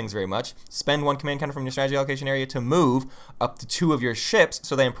change things very much. Spend 1 command counter from your strategy allocation area to move up to 2 of your ships,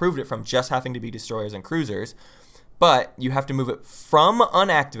 so they improved it from just having to be destroyers and cruisers. But you have to move it from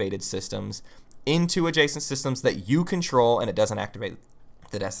unactivated systems into adjacent systems that you control, and it doesn't activate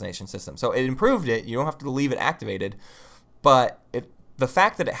the destination system. So it improved it. You don't have to leave it activated. But the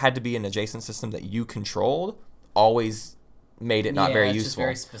fact that it had to be an adjacent system that you controlled always made it not very it's useful. just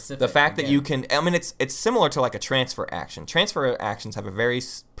very specific, The fact that again. you can, I mean, it's similar to like a transfer action. Transfer actions have a very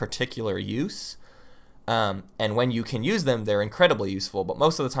particular use. And when you can use them, they're incredibly useful. But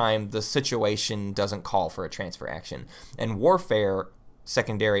most of the time, the situation doesn't call for a transfer action. And Warfare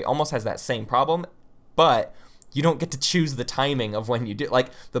secondary almost has that same problem, but you don't get to choose the timing of when you do. Like,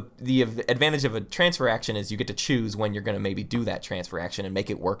 the advantage of a transfer action is you get to choose when you're going to maybe do that transfer action and make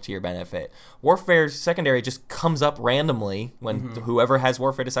it work to your benefit. Warfare secondary just comes up randomly when whoever has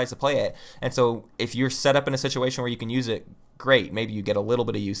Warfare decides to play it. And so if you're set up in a situation where you can use it, great. Maybe you get a little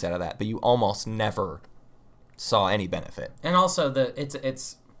bit of use out of that, but you almost never saw any benefit. And also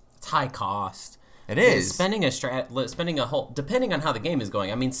it's high cost. It is. Spending a whole, depending on how the game is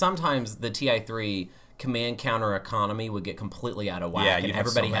going. I mean, sometimes the TI3 command counter economy would get completely out of whack, Yeah, and you'd have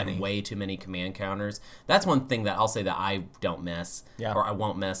so everybody many. had way too many command counters. That's one thing that I'll say that I don't miss, or I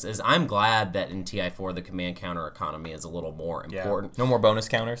won't miss, is I'm glad that in TI4 the command counter economy is a little more important. No more bonus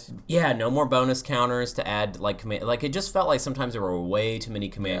counters. Yeah, no more bonus counters to add like command. Like, it just felt like sometimes there were way too many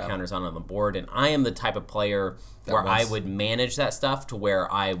command counters on the board, and I am the type of player where I would manage that stuff to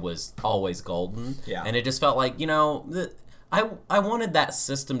where I was always golden. Yeah. And it just felt like, I wanted that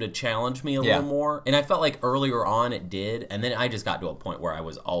system to challenge me a Yeah. little more, and I felt like earlier on it did, and then I just got to a point where I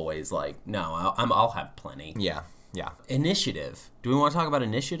was always like, no, I'll have plenty. Yeah. Initiative. Do we want to talk about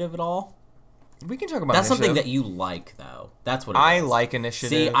initiative at all? We can talk about That's something initiative. that you like, though. That's what it I is. like initiative.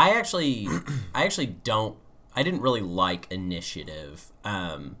 See, I actually don't. I didn't really like initiative.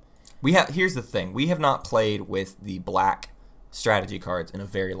 Here's the thing. We have not played with the black strategy cards in a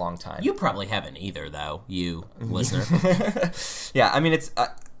very long time. You probably haven't either, though. You listener. Yeah, I mean, it's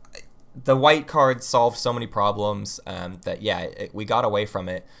the white cards solve so many problems that we got away from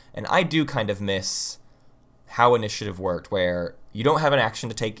it, and I do kind of miss how initiative worked, where you don't have an action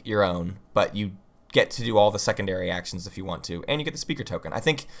to take your own, but you get to do all the secondary actions if you want to, and you get the speaker token. I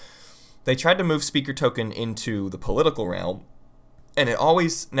think they tried to move speaker token into the political realm, and it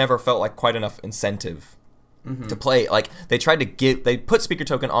always never felt like quite enough incentive to play. Like, they put speaker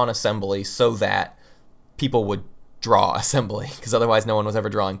token on assembly so that people would draw assembly, because otherwise no one was ever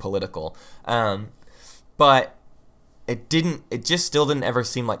drawing political. But it just still didn't ever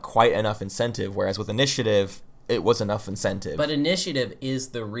seem like quite enough incentive, whereas with initiative, it was enough incentive. But initiative is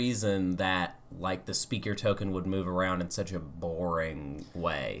the reason that, like, the speaker token would move around in such a boring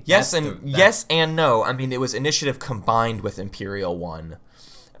way. Yes and no. I mean, it was initiative combined with Imperial 1.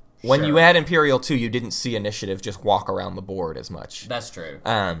 When you add Imperial 2, you didn't see initiative just walk around the board as much. That's true.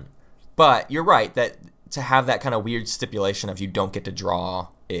 But you're right that to have that kind of weird stipulation of you don't get to draw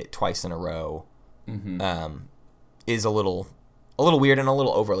it twice in a row is a little weird and a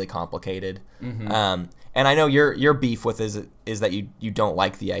little overly complicated. And I know your beef with is that you don't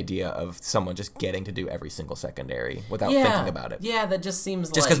like the idea of someone just getting to do every single secondary without thinking about it. Yeah, that just seems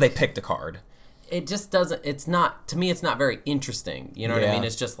Just because they picked a card. It just doesn't. It's not, to me. It's not very interesting. You know what I Yeah. mean?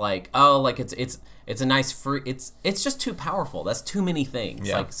 It's just like, oh, like it's a nice free. It's just too powerful. That's too many things.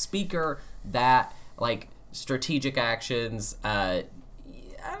 Yeah. Like speaker, that, like strategic actions. I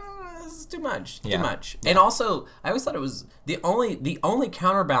don't know, this is too much. Yeah. Too much. And also, I always thought it was the only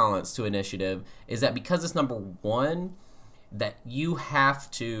counterbalance to initiative is that because it's number one, that you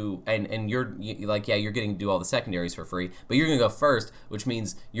have to, and you're getting to do all the secondaries for free, but you're going to go first, which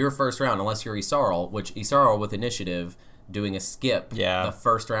means your first round, unless you're Isarl, which Isarl with initiative doing a skip the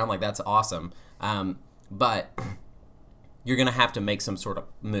first round, like, that's awesome. But you're going to have to make some sort of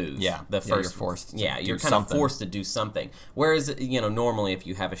move. Yeah. The first, you're forced to you're do kind something. of forced to do something. Whereas, normally if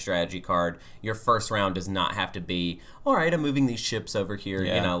you have a strategy card, your first round does not have to be, all right, I'm moving these ships over here.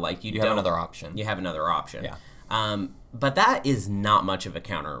 Yeah. Like you have another option. You have another option. Yeah. But that is not much of a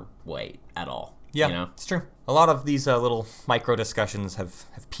counterweight at all. Yeah, it's true. A lot of these little micro discussions have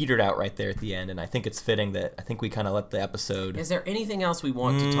petered out right there at the end, and I think it's fitting that I think we kind of let the episode... Is there anything else we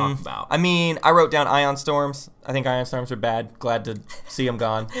want to talk about? I mean, I wrote down Ion Storms. I think Ion Storms are bad. Glad to see them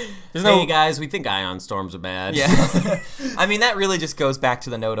gone. There's Hey, guys, we think Ion Storms are bad. Yeah. I mean, that really just goes back to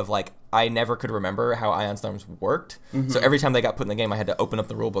the note of, like, I never could remember how Ion Storms worked. So every time they got put in the game, I had to open up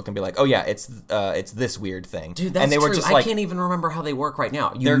the rulebook and be like, oh, yeah, it's this weird thing. Dude, that's and they true. were just I can't even remember how they work right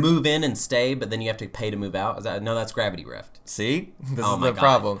now. You They're- move in and stay, but then you have to pay to move out. No, that's Gravity Rift. See? This Oh is my the God.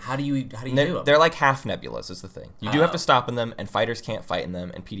 problem. How do you do them? They're like half nebulas is the thing. You do Oh. have to stop in them, and fighters can't fight in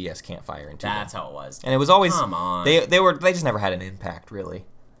them, and PDS can't fire into them. That's how it was. And it was always Come on. they just never had an impact really.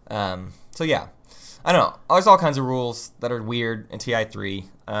 So yeah, I don't know. There's all kinds of rules that are weird in TI3.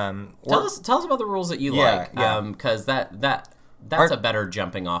 Tell us about the rules that you Yeah, like, yeah. because that's a better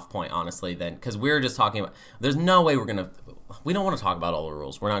jumping off point, honestly, than because we're just talking about. There's no way we don't want to talk about all the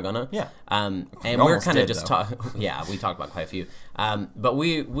rules. We're not gonna. Yeah. And we're almost kind of did, just though. yeah, we talked about quite a few. But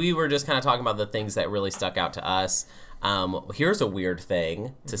we were just kind of talking about the things that really stuck out to us. Here's a weird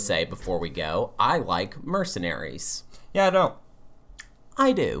thing to say before we go. I like mercenaries. Yeah, I don't.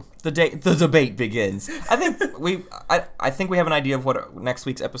 I do. The debate begins. I think I think we have an idea of what next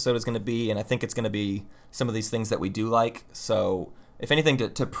week's episode is going to be, and I think it's going to be some of these things that we do like. So, if anything,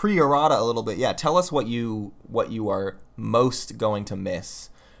 to pre-errata a little bit, yeah, tell us what you are most going to miss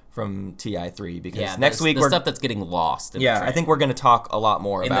from TI3, because next week the we're stuff that's getting lost. In the I trade. think we're going to talk a lot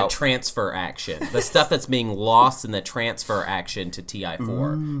more in about the transfer action, the stuff that's being lost in the transfer action to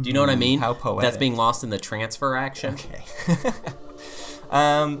TI4. Do you know what I mean? how poetic. That's being lost in the transfer action. Okay.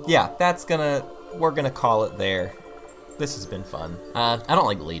 Yeah, we're gonna call it there. This has been fun. I don't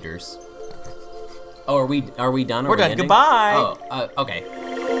like leaders. Oh, are we done? We're done. Ending? Goodbye. Oh, okay.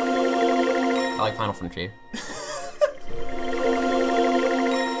 I like Final Frontier.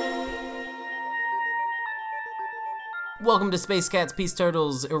 Welcome to Space Cats, Peace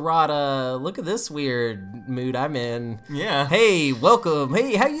Turtles, Errata. Look at this weird mood I'm in. Yeah. Hey, welcome.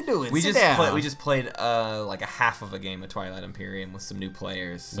 Hey, how you doing? We Sit just down. we just played like a half of a game of Twilight Imperium with some new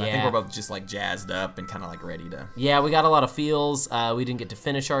players. So I think Yeah. we're both just like jazzed up and kind of like ready to. Yeah, we got a lot of feels. We didn't get to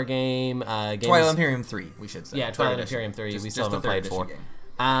finish our game. Twilight Imperium 3, we should say. Yeah, Twilight Imperium 3. We still haven't played 4.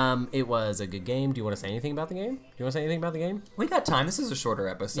 It was a good game. Do you want to say anything about the game? We got time. This is a shorter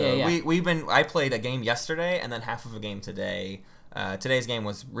episode. Yeah. I played a game yesterday and then half of a game today. Today's game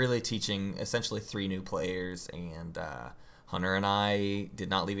was really teaching essentially 3 new players, and Hunter and I did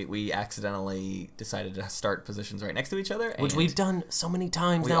not leave it. We accidentally decided to start positions right next to each other, Which we've done so many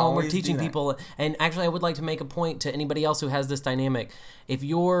times We now when we're always do teaching that. people. And actually, I would like to make a point to anybody else who has this dynamic. If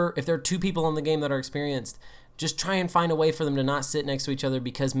there are 2 people in the game that are experienced, just try and find a way for them to not sit next to each other,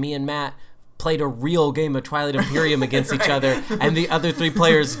 because me and Matt played a real game of Twilight Imperium against each other, and the other 3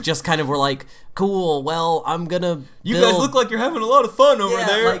 players just kind of were like, cool, well, I'm gonna You build... guys look like you're having a lot of fun over Yeah,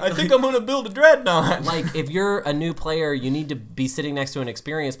 there. like- I think I'm gonna build a dreadnought. Like, if you're a new player, you need to be sitting next to an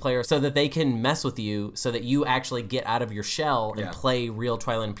experienced player so that they can mess with you, so that you actually get out of your shell and Yeah. play real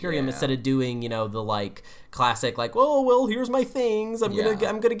Twilight Imperium Yeah. instead of doing, the like classic, like, oh well, here's my things. I'm Yeah.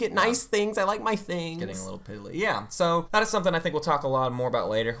 gonna get nice things. I like my things. Getting a little piddly. Yeah, so that is something I think we'll talk a lot more about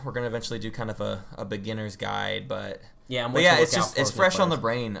later. We're going to eventually do kind of a beginner's guide, but Yeah, and but what yeah, to it's look out just for it's with fresh on the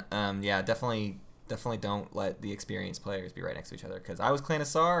players. brain. Yeah, definitely don't let the experienced players be right next to each other, because I was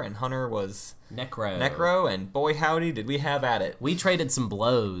Clanisar and Hunter was Necro, and boy howdy did we have at it. We traded some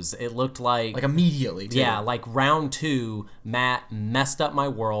blows. It looked like Immediately, too. yeah, like round 2, Matt messed up my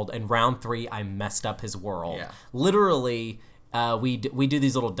world, and round 3, I messed up his world. Yeah. Literally, we do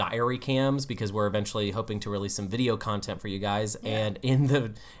these little diary cams because we're eventually hoping to release some video content for you guys. And in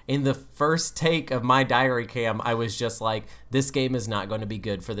the first take of my diary cam, I was just like, this game is not going to be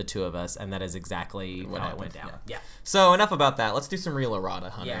good for the 2 of us, and that is exactly how it went down. Yeah. So enough about that. Let's do some real errata,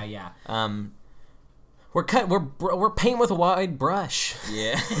 Hunter. Yeah. We're painting with a wide brush.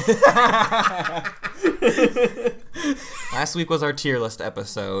 Yeah. Last week was our tier list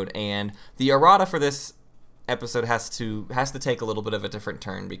episode, and the errata for this episode has to take a little bit of a different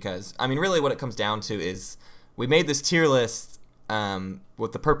turn, because I mean, really what it comes down to is we made this tier list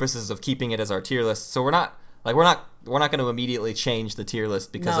with the purposes of keeping it as our tier list. So we're not going to immediately change the tier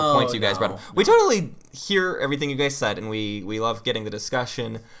list because of points you guys brought up. We totally hear everything you guys said, and we love getting the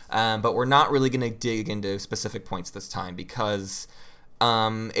discussion, but we're not really going to dig into specific points this time, because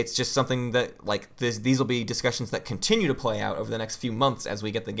it's just something that, like, these will be discussions that continue to play out over the next few months as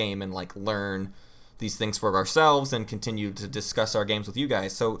we get the game and, like, learn these things for ourselves and continue to discuss our games with you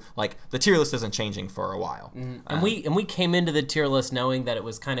guys. So, like, the tier list isn't changing for a while. And we came into the tier list knowing that it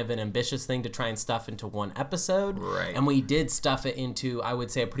was kind of an ambitious thing to try and stuff into one episode. Right. And we did stuff it into, I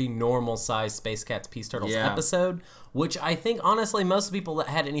would say, a pretty normal sized Space Cats Peace Turtles episode, which I think, honestly, most people that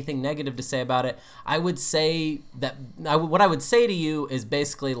had anything negative to say about it, I would say that, what I would say to you is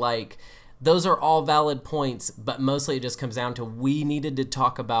basically like, those are all valid points, but mostly it just comes down to we needed to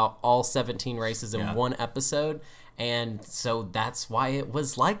talk about all 17 races in one episode, and so that's why it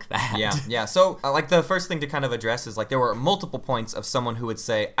was like that. Yeah. So, like, the first thing to kind of address is, like, there were multiple points of someone who would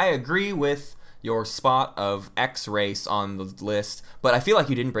say, I agree with your spot of X race on the list, but I feel like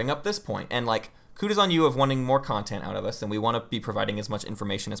you didn't bring up this point. And, like, kudos on you of wanting more content out of us, and we want to be providing as much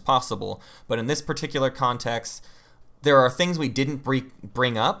information as possible. But in this particular context, there are things we didn't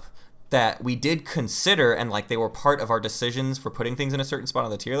bring up that we did consider, and, like, they were part of our decisions for putting things in a certain spot on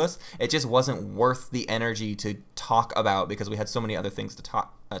the tier list. It just wasn't worth the energy to talk about because we had so many other things to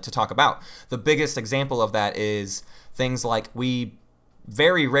talk about. The biggest example of that is things like we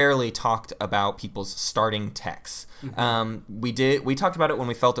very rarely talked about people's starting techs. We talked about it when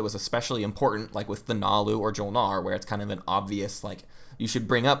we felt it was especially important, like with the Nalu or Jolnar, where it's kind of an obvious, like, you should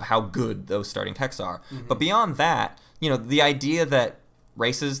bring up how good those starting techs are. But beyond that, the idea that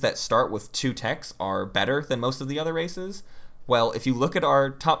races that start with 2 techs are better than most of the other races, well, if you look at our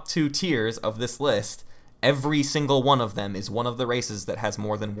top 2 tiers of this list, every single one of them is one of the races that has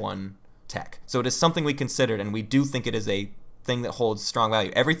more than 1 tech. So it is something we considered, and we do think it is a thing that holds strong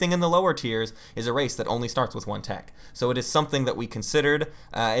value. Everything in the lower tiers is a race that only starts with 1 tech. So it is something that we considered.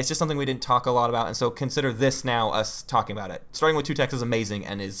 It's just something we didn't talk a lot about, and so consider this now us talking about it. Starting with 2 techs is amazing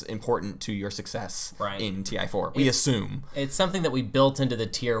and is important to your success in TI4. We assume. It's something that we built into the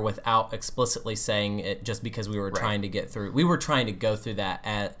tier without explicitly saying it, just because we were trying to get through. We were trying to go through that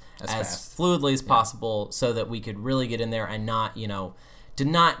as fluidly as possible so that we could really get in there and not,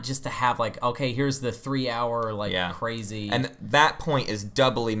 to have, like, okay, here's the 3-hour, like, crazy. And that point is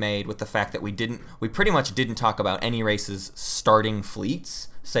doubly made with the fact that we pretty much didn't talk about any races starting fleets,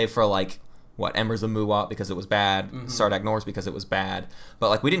 save for, like, Embers of Muwat because it was bad, Sardak Norse because it was bad. But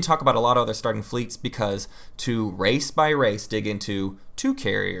like we didn't talk about a lot of other starting fleets because to race by race dig into 2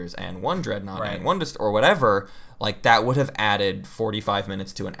 carriers and 1 dreadnought and 1 or whatever, like that would have added 45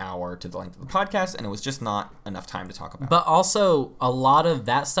 minutes to an hour to the length of the podcast, and it was just not enough time to talk about. But also, a lot of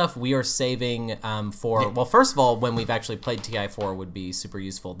that stuff we are saving for, well, first of all, when we've actually played TI4 would be super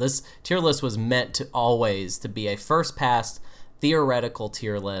useful. This tier list was meant to always to be a first pass theoretical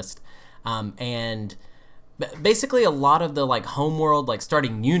tier list, and basically a lot of the like homeworld, like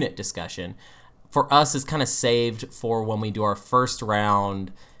starting unit discussion for us is kind of saved for when we do our first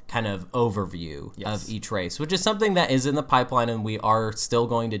round kind of overview of each race, which is something that is in the pipeline and we are still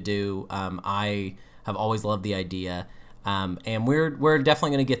going to do. I have always loved the idea, and we're definitely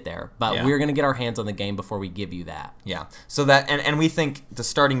going to get there, but we're going to get our hands on the game before we give you that. Yeah. So that, and we think the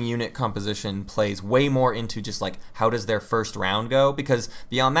starting unit composition plays way more into just like how does their first round go, because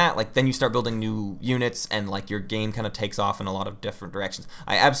beyond that, like then you start building new units and like your game kind of takes off in a lot of different directions.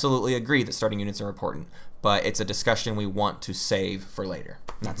 I absolutely agree that starting units are important, but it's a discussion we want to save for later.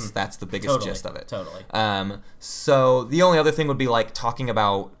 That's the biggest gist of it. Totally. So the only other thing would be like talking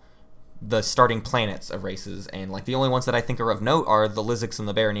about the starting planets of races, and like the only ones that I think are of note are the Lizics and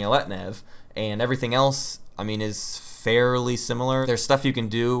the Barony Letnev, and everything else, I mean, is fairly similar. There's stuff you can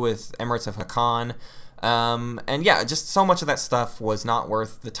do with Emirates of Hakan, and yeah, just so much of that stuff was not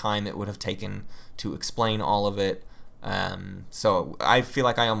worth the time it would have taken to explain all of it. So I feel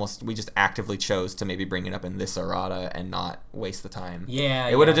like we just actively chose to maybe bring it up in this errata and not waste the time.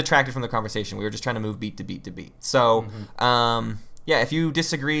 It would have detracted from the conversation. We were just trying to move beat to beat to beat. So, yeah, if you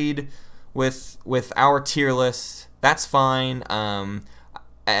disagreed with our tier list, that's fine.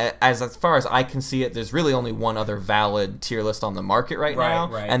 As far as I can see it, there's really only one other valid tier list on the market right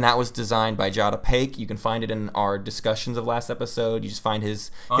now, and that was designed by Jada Paik. You can find it in our discussions of last episode. You just find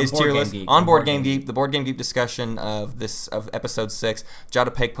his tier list on Board Game Geek, the Board Game Geek discussion of episode 6.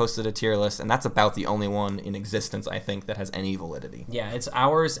 Jada Paik posted a tier list, and that's about the only one in existence, I think, that has any validity. Yeah, it's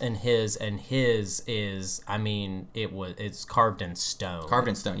ours and his is, I mean, it's carved in stone. Carved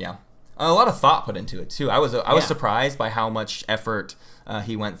in stone, yeah. A lot of thought put into it too. I was surprised by how much effort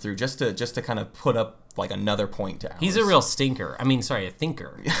he went through just to kind of put up like another point to ours. He's a real stinker. I mean, sorry, a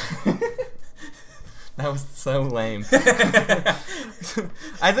thinker. That was so lame.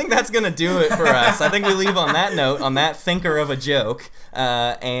 I think that's gonna do it for us. I think we leave on that note, on that thinker of a joke,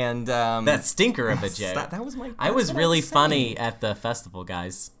 and that stinker of a joke. That was my. I was really funny at the festival,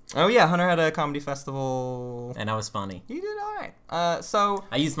 guys. Oh yeah, Hunter had a comedy festival, and I was funny. You did all right. So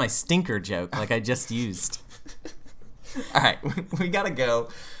I used my stinker joke like I just used. All right, we gotta go.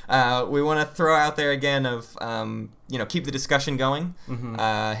 We want to throw out there again of keep the discussion going.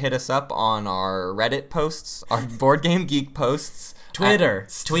 Hit us up on our Reddit posts, our Board Game Geek posts, Twitter, our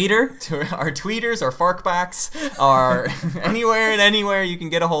tweeters, our farkbacks, our anywhere you can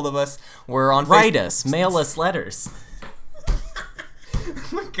get a hold of us. We're on. Write us, mail us letters.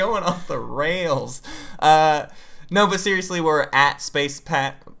 We're going off the rails. No, but seriously, we're at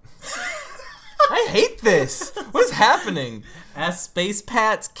SpacePat. I hate this. What's happening? At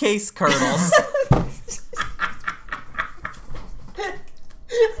SpacePat's Case Kernels.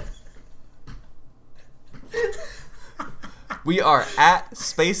 We are at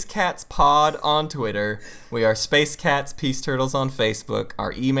Space Cats Pod on Twitter. We are Space Cats Peace Turtles on Facebook.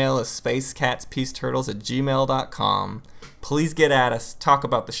 Our email is spacecatspieceturtles@gmail.com. Please get at us, talk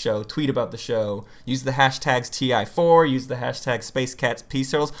about the show, tweet about the show, use the hashtags TI4, use the hashtag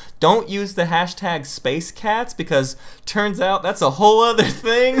SpaceCatsPeaceTurtles. Don't use the hashtag SpaceCats because turns out that's a whole other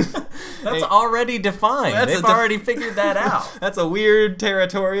thing. That's already defined. They've already figured that out. That's a weird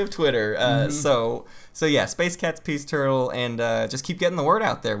territory of Twitter. So yeah, Space Cats Peace Turtle, and just keep getting the word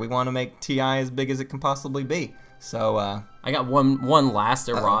out there. We want to make TI as big as it can possibly be. So I got one last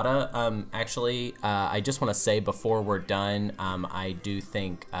errata. Actually, I just want to say before we're done, I do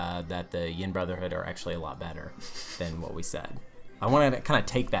think that the Yin Brotherhood are actually a lot better than what we said. I want to kind of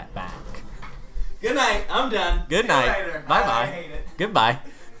take that back. Good night. I'm done. Good night. Bye bye. I hate it. Goodbye.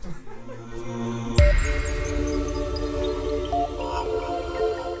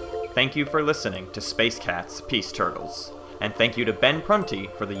 Thank you for listening to Space Cats Peace Turtles. And thank you to Ben Prunty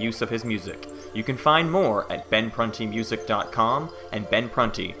for the use of his music. You can find more at benpruntymusic.com and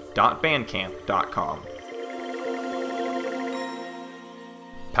benprunty.bandcamp.com.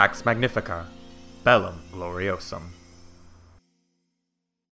 Pax Magnifica, Bellum Gloriosum.